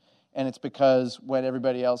mix, and it's because when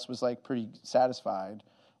everybody else was like pretty satisfied,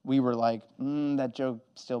 we were like, that joke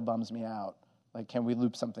still bums me out. Like, can we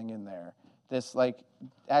loop something in there? This like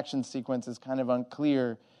action sequence is kind of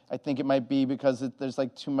unclear. I think it might be because there's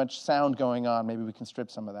like too much sound going on. Maybe we can strip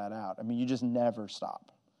some of that out. I mean, you just never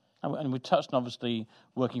stop. And we touched on obviously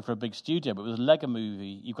working for a big studio, but with a Lego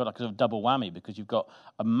Movie, you've got like a sort of double whammy because you've got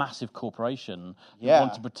a massive corporation who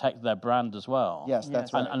want to protect their brand as well. Yes,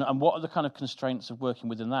 that's right. And what are the kind of constraints of working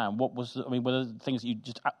within that? And what was, were there things that you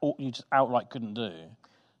just outright couldn't do?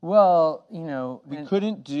 Well, we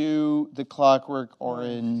couldn't do the Clockwork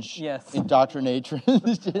Orange indoctrination.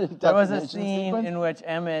 There was a scene in which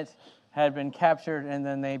Emmett had been captured, and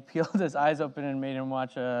then they peeled his eyes open and made him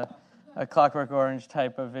watch a Clockwork Orange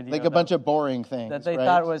type of video. Like a bunch of boring things. That they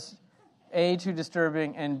thought was A, too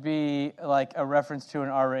disturbing, and B, like a reference to an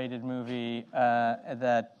R-rated movie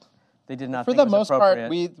that they did not think was appropriate. For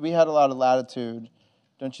the most part, we had a lot of latitude,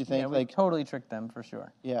 don't you think? Yeah, we totally tricked them, for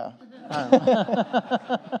sure. Yeah.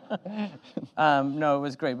 No, it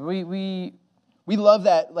was great. But we love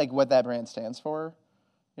that, like, what that brand stands for.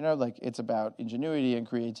 Like, it's about ingenuity and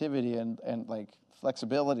creativity and like,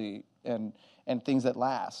 flexibility and things that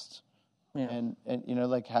last. Yeah. And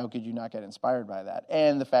like, how could you not get inspired by that?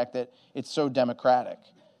 And the fact that it's so democratic,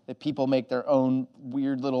 that people make their own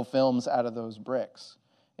weird little films out of those bricks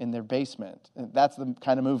in their basement. And that's the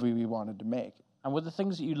kind of movie we wanted to make. And were the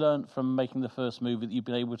things that you learned from making the first movie that you've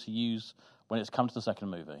been able to use when it's come to the second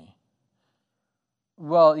movie?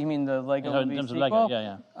 Well, you mean the Lego movie in terms sequel? of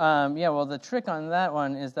Lego, yeah. Well, the trick on that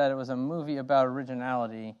one is that it was a movie about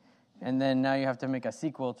originality, and then now you have to make a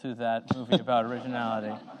sequel to that movie about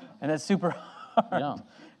originality. And it's super hard. Yeah.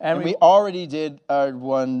 And we already did our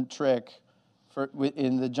one trick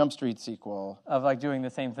in the Jump Street sequel. Of like doing the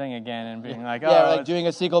same thing again and being like, doing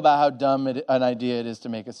a sequel about how dumb an idea it is to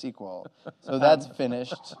make a sequel. So that's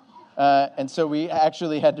finished. And so we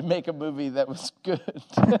actually had to make a movie that was good.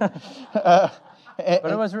 But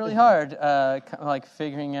it was really hard, like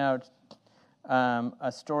figuring out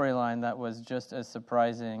a storyline that was just as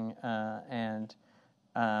surprising and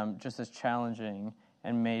just as challenging,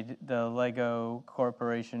 and made the Lego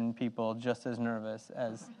Corporation people just as nervous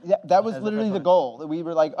as. Yeah, that was literally the goal. That we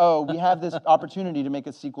were like, oh, we have this opportunity to make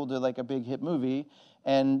a sequel to like a big hit movie,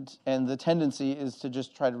 and the tendency is to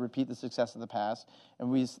just try to repeat the success of the past. And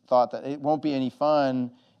we thought that it won't be any fun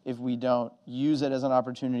if we don't use it as an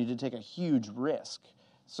opportunity to take a huge risk.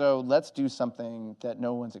 So let's do something that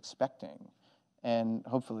no one's expecting, and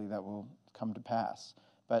hopefully that will come to pass.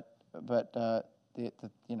 But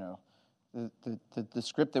the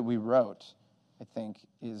script that we wrote, I think,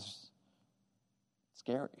 is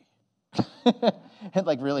scary and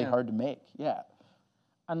like really hard to make. Yeah.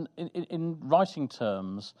 And in writing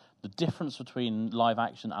terms, the difference between live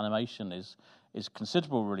action and animation is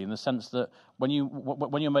considerable, really, in the sense that when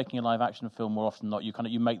you're making a live action film, more often than not,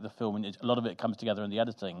 you make the film, and a lot of it comes together in the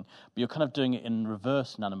editing. But you're kind of doing it in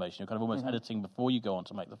reverse in animation. You're kind of almost editing before you go on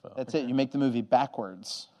to make the film. That's it. You make the movie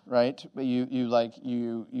backwards, right? But you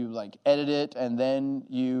edit it, and then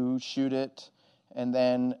you shoot it, and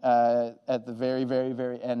then at the very, very,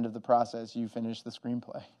 very end of the process, you finish the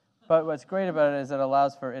screenplay. But what's great about it is it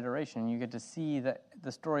allows for iteration. You get to see the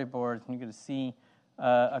storyboards, and you get to see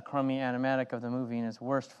a crummy animatic of the movie in its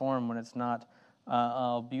worst form when it's not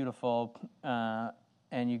all beautiful,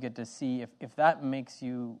 and you get to see if that makes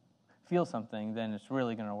you feel something, then it's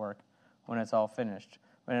really going to work when it's all finished.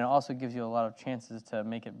 But it also gives you a lot of chances to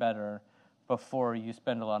make it better before you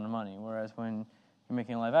spend a lot of money. Whereas when you're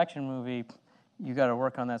making a live-action movie, you got to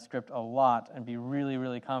work on that script a lot and be really,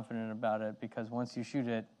 really confident about it, because once you shoot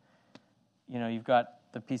it, you've got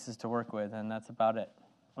the pieces to work with, and that's about it.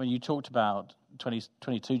 I mean, you talked about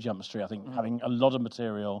 22 Jump Street, I think, having a lot of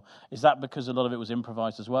material. Is that because a lot of it was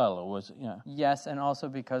improvised as well, or was it, Yes, and also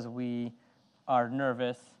because we are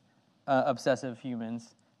nervous, obsessive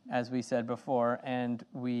humans, as we said before, and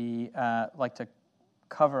we like to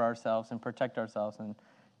cover ourselves and protect ourselves, and,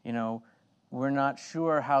 we're not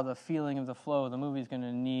sure how the feeling of the flow of the movie is going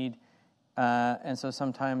to need, and so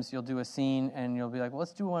sometimes you'll do a scene, and you'll be like, well,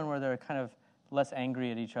 let's do one where they're kind of less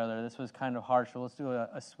angry at each other. This was kind of harsh, so let's do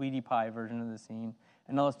a sweetie pie version of the scene.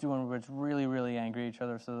 And now let's do one where it's really, really angry at each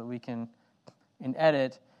other, so that we can, in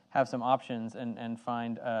edit, have some options and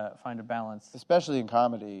find a balance. Especially in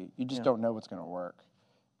comedy, you just don't know what's going to work.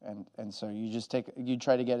 And so you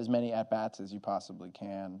try to get as many at-bats as you possibly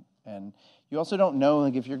can. And you also don't know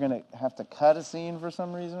like if you're going to have to cut a scene for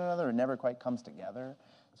some reason or another. It never quite comes together.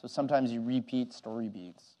 So sometimes you repeat story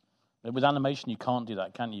beats. With animation, you can't do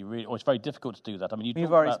that, can you? Really, or it's very difficult to do that. I mean,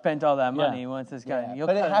 you've already spent all that money once it's got.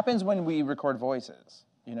 But it happens when we record voices.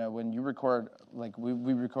 When you record, like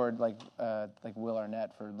we record like Will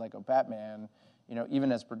Arnett for Lego Batman.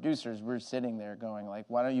 Even as producers, we're sitting there going like,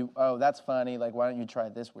 why don't you? Oh, that's funny. Like, why don't you try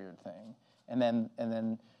this weird thing? And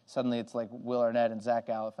then suddenly it's like Will Arnett and Zach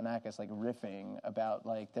Galifianakis like riffing about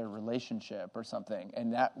like their relationship or something,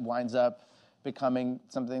 and that winds up becoming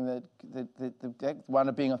something that wound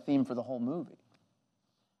up being a theme for the whole movie.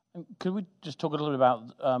 Could we just talk a little bit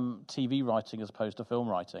about TV writing as opposed to film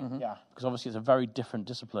writing? Mm-hmm. Yeah. Because obviously it's a very different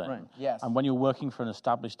discipline. Right. Yes. And when you're working for an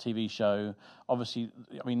established TV show, obviously,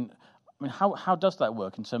 I mean, how does that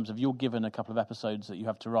work in terms of you're given a couple of episodes that you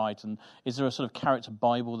have to write, and is there a sort of character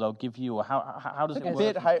Bible they'll give you, or how does it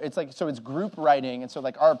work? It's like, so it's group writing, and so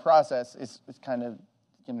like our process is kind of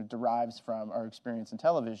derives from our experience in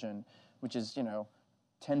television, which is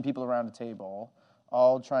 10 people around a table,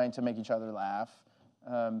 all trying to make each other laugh.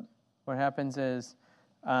 What happens is,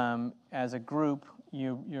 as a group,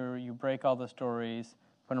 you break all the stories,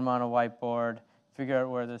 put them on a whiteboard, figure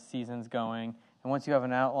out where the season's going, and once you have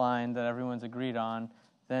an outline that everyone's agreed on,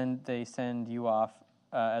 then they send you off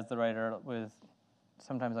as the writer with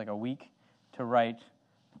sometimes like a week to write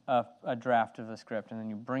a draft of the script, and then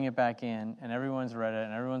you bring it back in, and everyone's read it,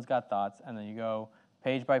 and everyone's got thoughts, and then you go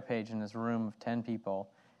page by page in this room of 10 people,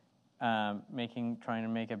 trying to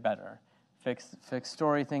make it better. Fix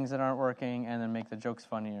story things that aren't working, and then make the jokes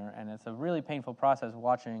funnier. And it's a really painful process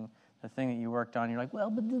watching the thing that you worked on. You're like, well,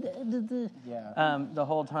 but the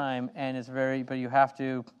whole time, and it's but you have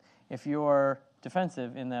to, if you're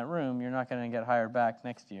defensive in that room, you're not going to get hired back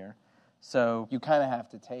next year. So you kind of have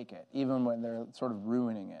to take it, even when they're sort of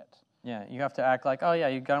ruining it. Yeah, you have to act like, oh yeah,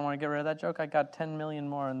 you gotta want to get rid of that joke. I got 10 million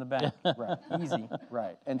more in the bank. Right, easy.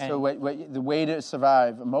 Right, and so the way to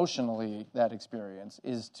survive emotionally that experience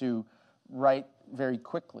is to write very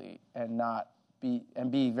quickly and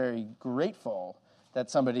be very grateful that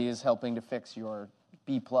somebody is helping to fix your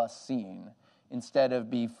B+ scene instead of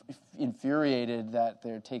be infuriated that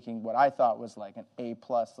they're taking what I thought was like an A+,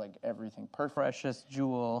 like everything perfect. Precious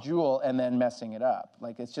jewel, and then messing it up.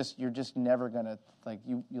 Like it's just, you're just never gonna, like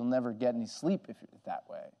you'll never get any sleep if you're that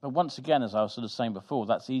way. But once again, as I was sort of saying before,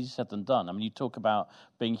 that's easier said than done. I mean, you talk about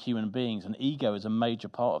being human beings, and ego is a major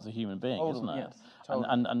part of the human being, isn't it? Yes. Totally.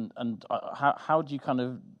 And how do you kind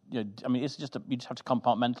of, I mean, it's just you just have to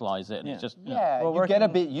compartmentalize it. And it's just you get a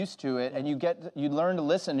bit used to it, and you learn to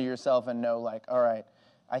listen to yourself and know, like, all right,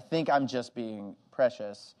 I think I'm just being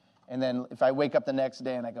precious. And then if I wake up the next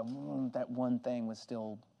day and I go, that one thing was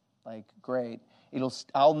still like great,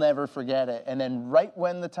 I'll never forget it. And then right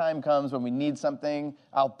when the time comes when we need something,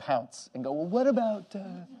 I'll pounce and go, well, what about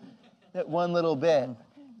that one little bit?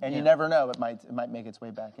 And you never know, it might make its way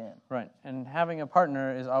back in. Right, and having a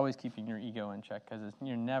partner is always keeping your ego in check, because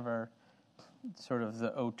you're never sort of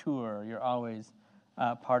the auteur. You're always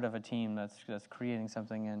part of a team that's creating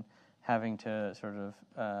something and having to sort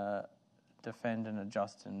of defend and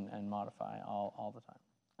adjust and modify all the time.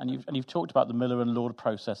 And you've talked about the Miller and Lord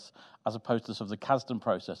process as opposed to sort of the Kasdan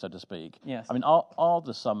process, so to speak. Yes. I mean, are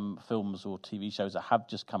there some films or TV shows that have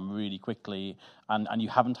just come really quickly, and you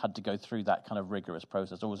haven't had to go through that kind of rigorous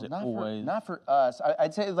process, or was it always? Not for us.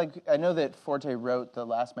 I'd say, like, I know that Forte wrote the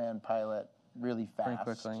Last Man pilot really fast. Pretty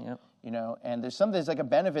quickly, yep. You know, and there's like a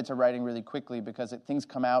benefit to writing really quickly because things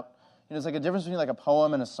come out. You know, it's like a difference between like a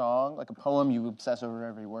poem and a song. Like a poem, you obsess over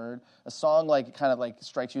every word. A song, like, kind of like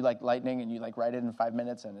strikes you like lightning, and you like write it in 5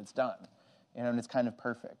 minutes, and it's done. You know, and it's kind of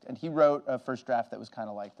perfect. And he wrote a first draft that was kind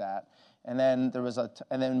of like that. And then there was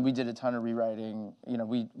and then we did a ton of rewriting. You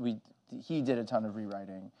know, he did a ton of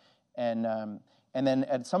rewriting, and then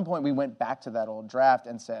at some point we went back to that old draft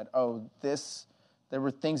and said, oh, there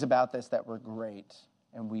were things about this that were great,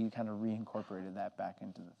 and we kind of reincorporated that back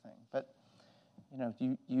into the thing. But you know,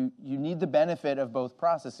 you need the benefit of both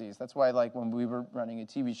processes. That's why, like, when we were running a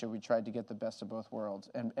TV show, we tried to get the best of both worlds.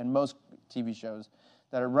 And most TV shows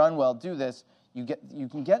that are run well do this. You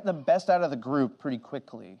can get the best out of the group pretty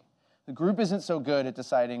quickly. The group isn't so good at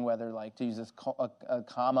deciding whether, like, to use a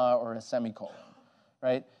comma or a semicolon,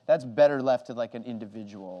 right? That's better left to, like, an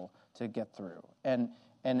individual to get through. And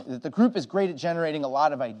the group is great at generating a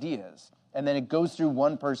lot of ideas. And then it goes through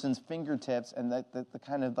one person's fingertips, and the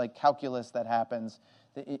kind of like calculus that happens,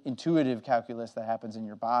 the intuitive calculus that happens in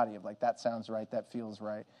your body of like, that sounds right, that feels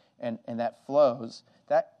right, and that flows,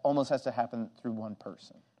 that almost has to happen through one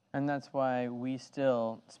person. And that's why we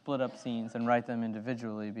still split up scenes and write them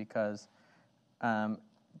individually, because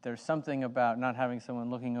there's something about not having someone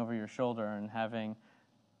looking over your shoulder and having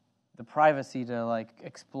the privacy to like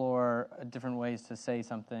explore different ways to say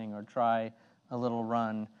something or try a little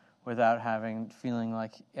run without feeling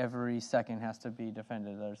like every second has to be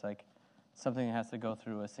defended. There's like something that has to go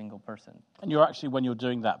through a single person. And you're actually, when you're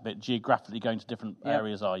doing that bit, geographically going to different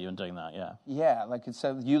areas, are you, and doing that, yeah? Yeah, like,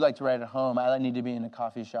 so you like to write at home. I need to be in a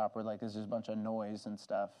coffee shop where, like, there's just a bunch of noise and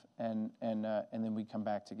stuff, and then we come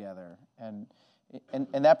back together. And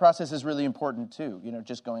that process is really important, too, you know,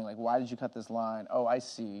 just going, like, why did you cut this line? Oh, I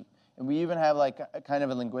see. And we even have, like, a kind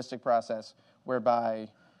of a linguistic process whereby,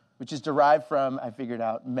 which is derived from, I figured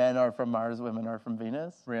out, men are from Mars, women are from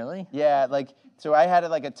Venus. Really? Yeah, like, so I had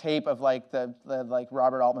like a tape of like the like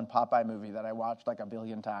Robert Altman Popeye movie that I watched like a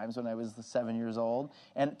billion times when I was 7 years old.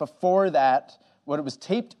 And before that, what it was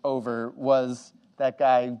taped over was that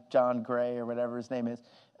guy, John Gray or whatever his name is,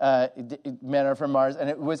 Men Are From Mars. And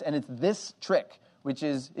it's this trick, which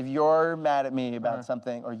is if you're mad at me about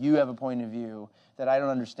something or you have a point of view that I don't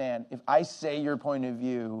understand, if I say your point of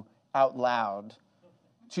view out loud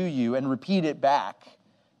to you and repeat it back,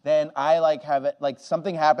 then I like have it, like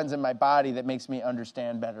something happens in my body that makes me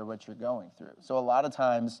understand better what you're going through. So a lot of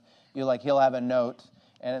times he'll have a note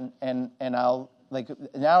and I'll like,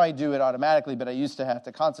 now I do it automatically, but I used to have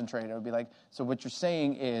to concentrate. I would be like, so what you're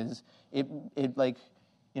saying is it like,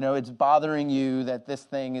 you know, it's bothering you that this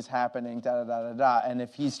thing is happening, da da da da da. And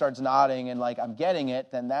if he starts nodding and like I'm getting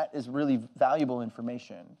it, then that is really valuable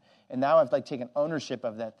information. And now I've like taken ownership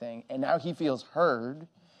of that thing, and now he feels heard.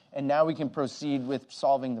 And now we can proceed with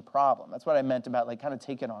solving the problem. That's what I meant about like kind of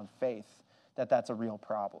taking on faith that that's a real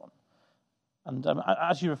problem. And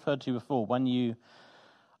as you referred to before, when you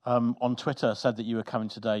on Twitter said that you were coming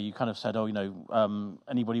today, you kind of said, oh, you know,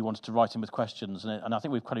 anybody wanted to write in with questions. And I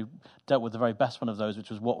think we've kind of dealt with the very best one of those, which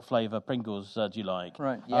was what flavour Pringles do you like?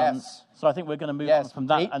 Right. Yes. So I think we're going to move on from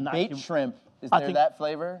that. Bait shrimp. Is there that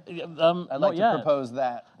flavour? I'd like to propose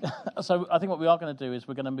that. So I think what we are going to do is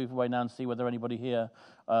we're going to move away now and see whether anybody here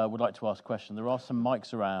would like to ask a question. There are some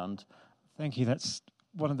mics around. Thank you. That's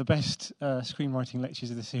one of the best screenwriting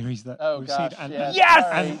lectures of the series that we've seen. And, yes!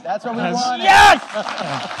 And that's what we want. Yes!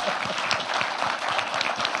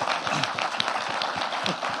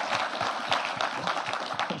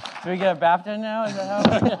 Do we get a BAFTA now? Is that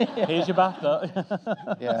how? Here's your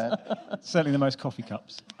BAFTA. Yeah. Certainly the most coffee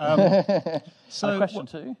cups. So question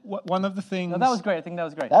two. One of the things... No, that was great. I think that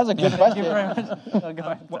was great. That was a good Thank you question. very much. Oh, go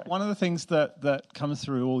ahead. Sorry. One of the things that comes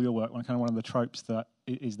through all your work, one of the tropes that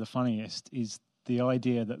is the funniest, is the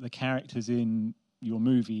idea that the characters in your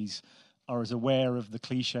movies are as aware of the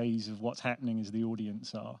cliches of what's happening as the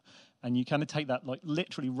audience are. And you kind of take that like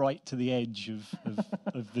literally right to the edge of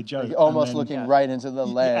the joke. Like almost then, looking right into the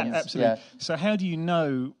lens. Yeah, absolutely. Yeah. So how do you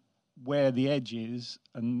know where the edge is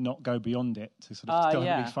and not go beyond it to sort of still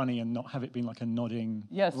have it be funny and not have it being like a nodding...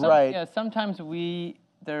 Right. Yeah, sometimes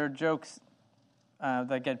there are jokes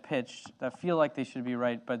that get pitched that feel like they should be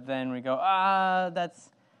right, but then we go,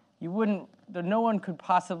 no one could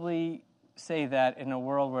possibly say that in a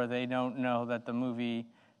world where they don't know that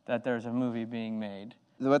there's a movie being made.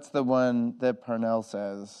 What's the one that Parnell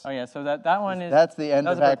says? Oh yeah, so that one is... That's the end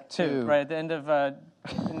of Act 2. Right, at the end of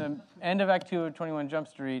in the end of Act 2 of 21 Jump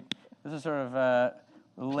Street, this is sort of a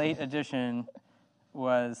late edition,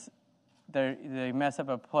 was they mess up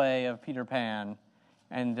a play of Peter Pan,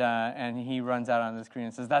 and he runs out on the screen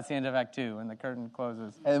and says, "That's the end of Act 2," and the curtain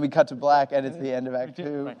closes. And then we cut to black, and it's the end of Act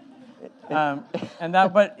 2. Right.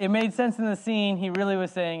 But it made sense in the scene. He really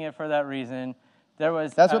was saying it for that reason.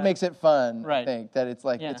 That's what makes it fun, right. I think, that it's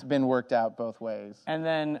like it's been worked out both ways. And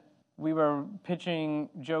then we were pitching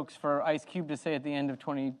jokes for Ice Cube to say at the end of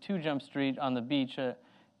 22 Jump Street on the beach,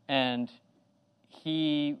 and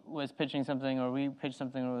he was pitching something, or we pitched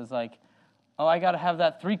something that was like, "Oh, I got to have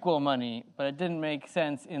that threequel money," but it didn't make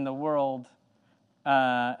sense in the world,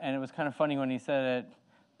 and it was kind of funny when he said it,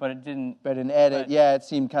 but it didn't. But in edit, it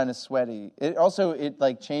seemed kind of sweaty. It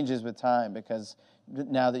like changes with time, because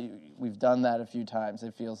now that we've done that a few times,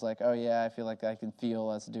 it feels like, oh yeah, I feel like I can feel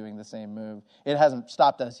us doing the same move. It hasn't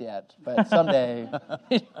stopped us yet, but someday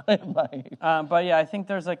it might. But yeah, I think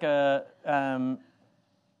there's like a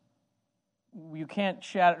you can't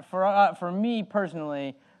shatter. For me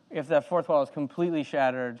personally, if that fourth wall is completely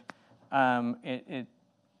shattered, it's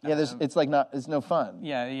no fun.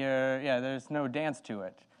 There's no dance to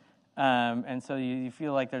it, and so you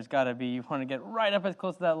feel like there's got to be. You want to get right up as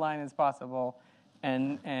close to that line as possible.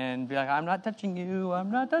 And be like, "I'm not touching you,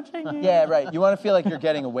 I'm not touching you." Yeah, right. You want to feel like you're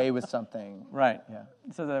getting away with something. Right. Yeah.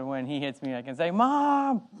 So that when he hits me, I can say,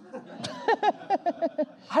 "Mom!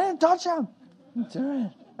 I didn't touch him! I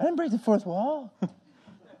didn't break the fourth wall."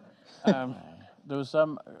 There was, I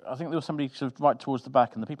think there was somebody sort of right towards the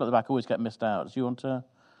back, and the people at the back always get missed out. Do you want to...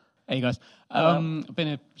 Hey guys, I've been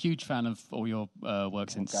a huge fan of all your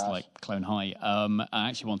work since Clone High. I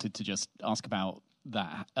actually wanted to just ask about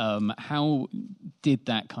that. How did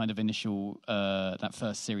that kind of initial that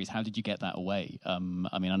first series? How did you get that away? I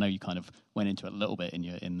mean, I know you kind of went into it a little bit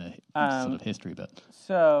in the sort of history, but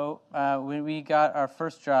so when we got our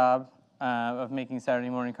first job of making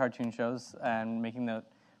Saturday morning cartoon shows and making the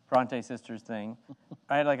Bronte Sisters thing,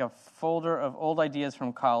 I had like a folder of old ideas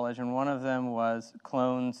from college, and one of them was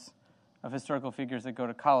clones of historical figures that go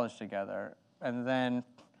to college together. And then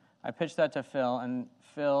I pitched that to Phil, and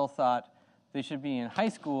Phil thought they should be in high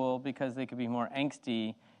school because they could be more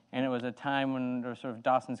angsty. And it was a time when there was sort of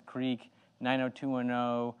Dawson's Creek,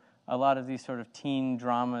 90210, a lot of these sort of teen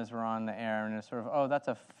dramas were on the air. And it was sort of, that's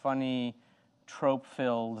a funny,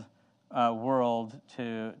 trope-filled world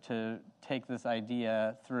to take this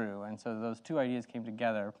idea through. And so those two ideas came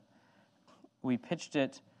together. We pitched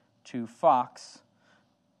it to Fox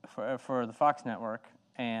for the Fox network,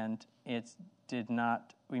 and it did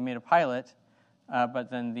not. We made a pilot. But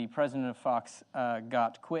then the president of Fox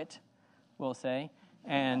got quit, we'll say,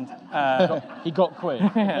 and he got quit.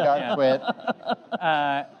 Quit.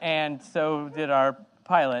 And so did our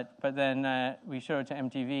pilot. But then we showed it to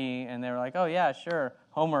MTV, and they were like, "Oh yeah, sure.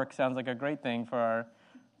 Homework sounds like a great thing for our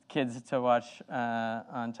kids to watch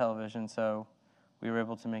on television." So we were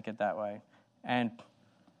able to make it that way, and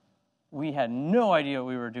we had no idea what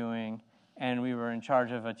we were doing, and we were in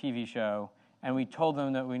charge of a TV show, and we told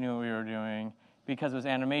them that we knew what we were doing, because it was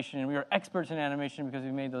animation, and we were experts in animation because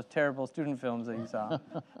we made those terrible student films that you saw.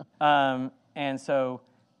 And so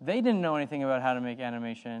they didn't know anything about how to make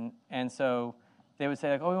animation, and so they would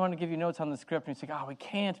say, like, "Oh, we want to give you notes on the script," and it's like, "Oh, we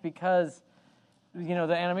can't because, the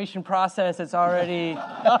animation process, it's already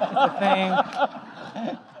a thing."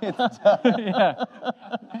 It's done. Yeah.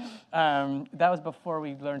 That was before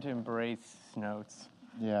we learned to embrace notes.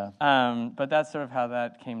 Yeah. But that's sort of how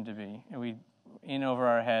that came to be. We in over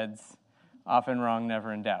our heads. Often wrong,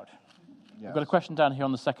 never in doubt. Yes. We've got a question down here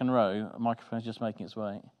on the second row. A microphone's just making its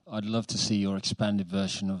way. I'd love to see your expanded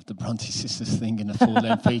version of the Bronte Sisters thing in a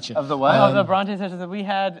full-length feature. Of the what? The Bronte Sisters that we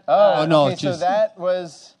had. So it that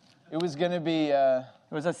was... It was going to be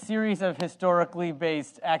It was a series of historically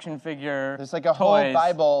based action figure There's like a toys, whole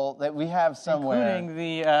Bible that we have somewhere. including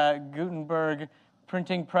the Gutenberg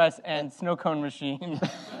printing press and snow cone machine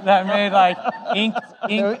that made like ink.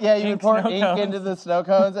 So, yeah, you would pour snow ink cones. into the snow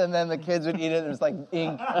cones, and then the kids would eat it. And there's like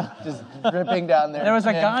ink just dripping down there. There was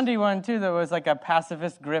a Gandhi one too that was like a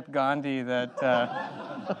pacifist grip Gandhi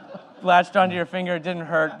that latched onto your finger. It didn't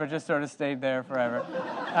hurt, but just sort of stayed there forever.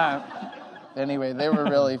 Anyway, they were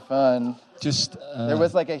really fun. Just There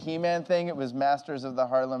was like a He-Man thing. It was Masters of the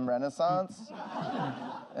Harlem Renaissance.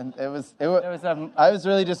 And it was There was a I was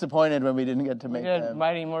really disappointed when we didn't get to make them.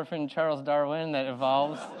 Mighty Morphin Charles Darwin that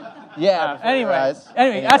evolves. Yeah. Anyway, guys.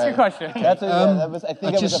 ask your question. That's that was, I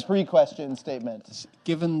think it was just- a pre-question statement.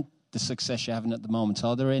 given the success you're having at the moment,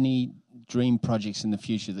 are there any dream projects in the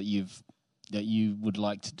future that you would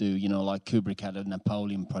like to do? You know, like Kubrick had a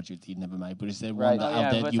Napoleon project he'd never made, but is there one Right.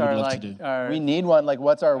 out there what's you would our, love like, to do? Our, We need one. Like,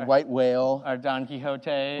 what's our white whale? our Don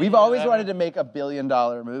Quixote. We've always wanted to make a $1 billion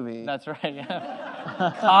movie. That's right.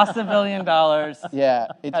 Yeah. Cost $1 billion. Yeah,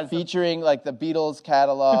 it's featuring like the Beatles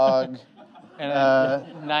catalog. And a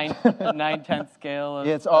 9/10 scale of.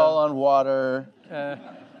 It's all on water.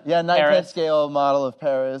 Yeah, 9/10 Paris. scale model of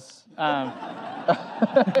Paris.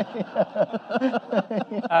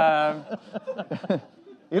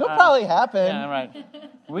 It'll probably happen. Yeah, right.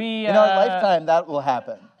 We In our lifetime, that will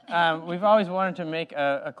happen. we've always wanted to make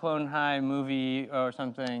a Clone High movie or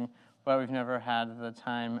something, but we've never had the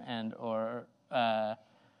time and or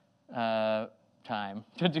time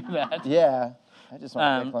to do that. Yeah, I just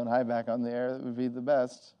want to get Clone High back on the air. That would be the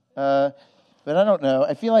best. But I don't know.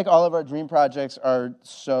 I feel like all of our dream projects are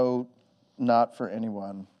so not for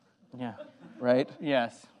anyone, Yeah. right?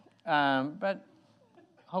 Yes. But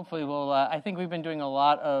hopefully we'll. I think we've been doing a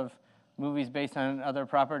lot of movies based on other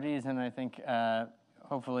properties, and I think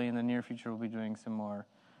hopefully in the near future we'll be doing some more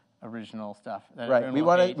original stuff. That Right. everyone We will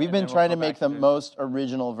want to. hate, We've and been then we'll trying to go make back the to. most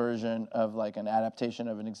original version of like an adaptation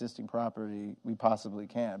of an existing property we possibly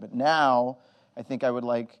can. But now, I think I would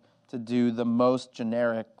like to do the most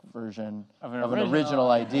generic version of an original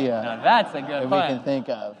idea Now that's a good that we plan. can think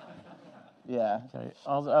of. Yeah. Okay.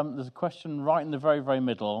 There's a question right in the very, very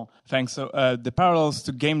middle. Thanks. So the parallels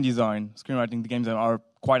to game design, screenwriting, the game design are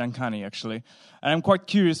quite uncanny, actually. And I'm quite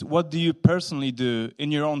curious, what do you personally do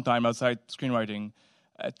in your own time outside screenwriting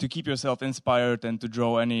to keep yourself inspired and to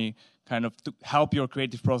draw any kind of, to help your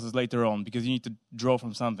creative process later on? Because you need to draw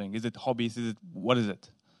from something. Is it hobbies? What is it?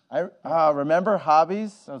 I remember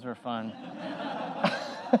hobbies. Those were fun.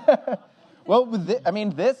 Well,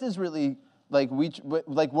 this is really like this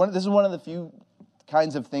is one of the few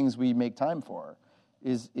kinds of things we make time for,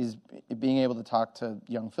 is being able to talk to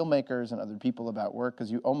young filmmakers and other people about work,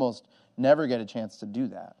 because you almost never get a chance to do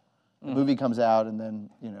that. The movie comes out and then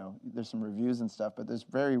there's some reviews and stuff, but there's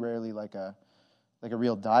very rarely like a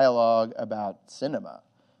real dialogue about cinema.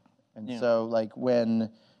 And so like when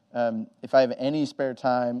if I have any spare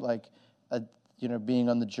time, like being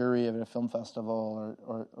on the jury of a film festival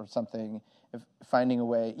or something, finding a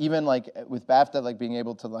way, even like with BAFTA, like being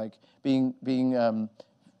able to like being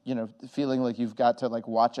feeling like you've got to like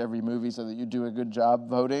watch every movie so that you do a good job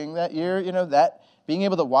voting that year, that being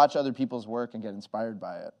able to watch other people's work and get inspired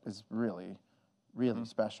by it is really, really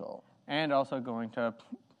special. And also going to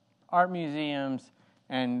art museums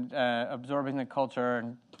and absorbing the culture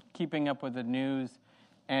and keeping up with the news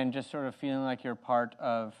and just sort of feeling like you're part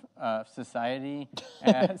of society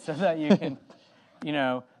so that you can,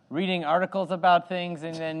 reading articles about things,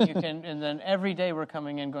 and then you can, and then every day we're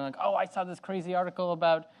coming in going like, oh, I saw this crazy article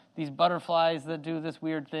about these butterflies that do this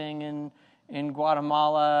weird thing in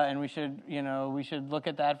Guatemala, and we should look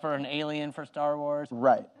at that for an alien for Star Wars.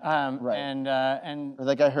 Right. Right. And or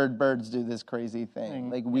like I heard birds do this crazy thing.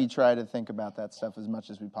 Like we try to think about that stuff as much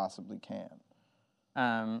as we possibly can.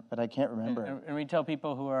 But I can't remember. And we tell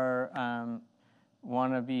people who are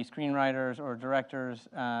want to be screenwriters or directors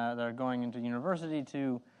that are going into university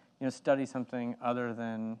to study something other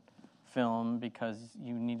than film, because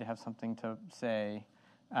you need to have something to say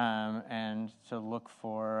and to look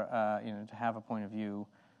for to have a point of view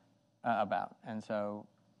about. And so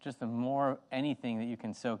just the more anything that you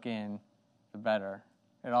can soak in, the better.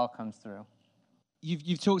 It all comes through.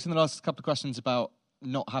 You've talked in the last couple of questions about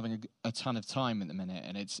not having a ton of time at the minute,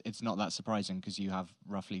 and it's not that surprising because you have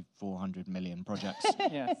roughly 400 million projects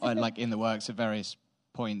Yes. like in the works at various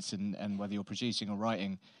points, and whether you're producing or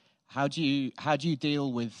writing. How do you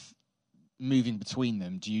deal with moving between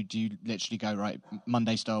them? Do you literally go right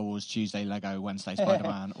Monday Star Wars, Tuesday Lego, Wednesday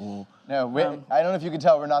Spider-Man, or no? I don't know if you can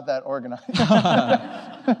tell we're not that organized.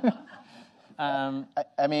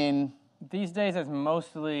 I mean, these days it's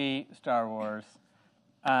mostly Star Wars.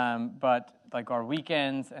 But like our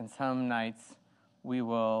weekends and some nights, we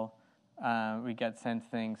get sent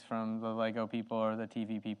things from the Lego people or the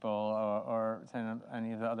TV people or send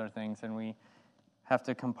any of the other things, and we have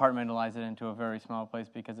to compartmentalize it into a very small place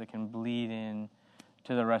because it can bleed in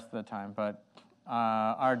to the rest of the time. But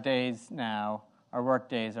our days now, our work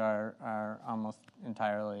days are almost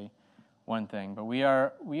entirely one thing. But we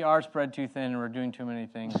are spread too thin, and we're doing too many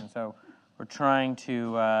things, and so we're trying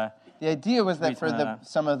to. The idea was that for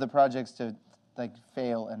some of the projects to like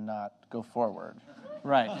fail and not go forward.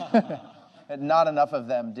 Right. And not enough of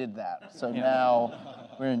them did that. So now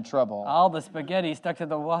we're in trouble. All the spaghetti stuck to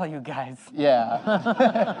the wall, you guys.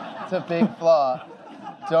 Yeah. It's a big flaw.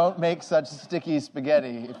 Don't make such sticky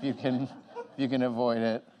spaghetti if you can avoid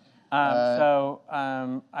it.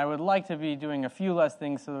 I would like to be doing a few less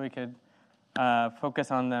things so that we could focus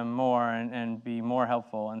on them more and be more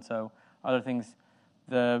helpful. And so other things,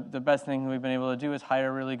 the best thing we've been able to do is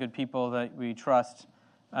hire really good people that we trust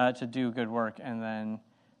to do good work, and then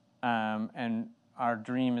and our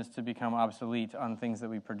dream is to become obsolete on things that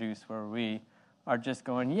we produce, where we are just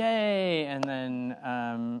going yay, and then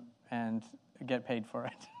and get paid for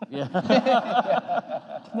it. Yeah.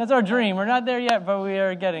 That's our dream. We're not there yet, but we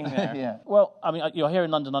are getting there. Yeah. Well, I mean, you're here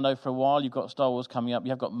in London, I know, for a while. You've got Star Wars coming up.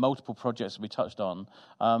 You have got multiple projects that we touched on.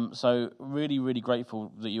 So really, really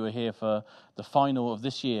grateful that you were here for the final of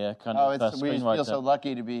this year. We feel so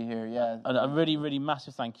lucky to be here, yeah. And a really, really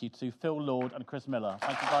massive thank you to Phil Lord and Chris Miller.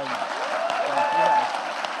 Thank you very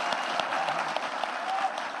much.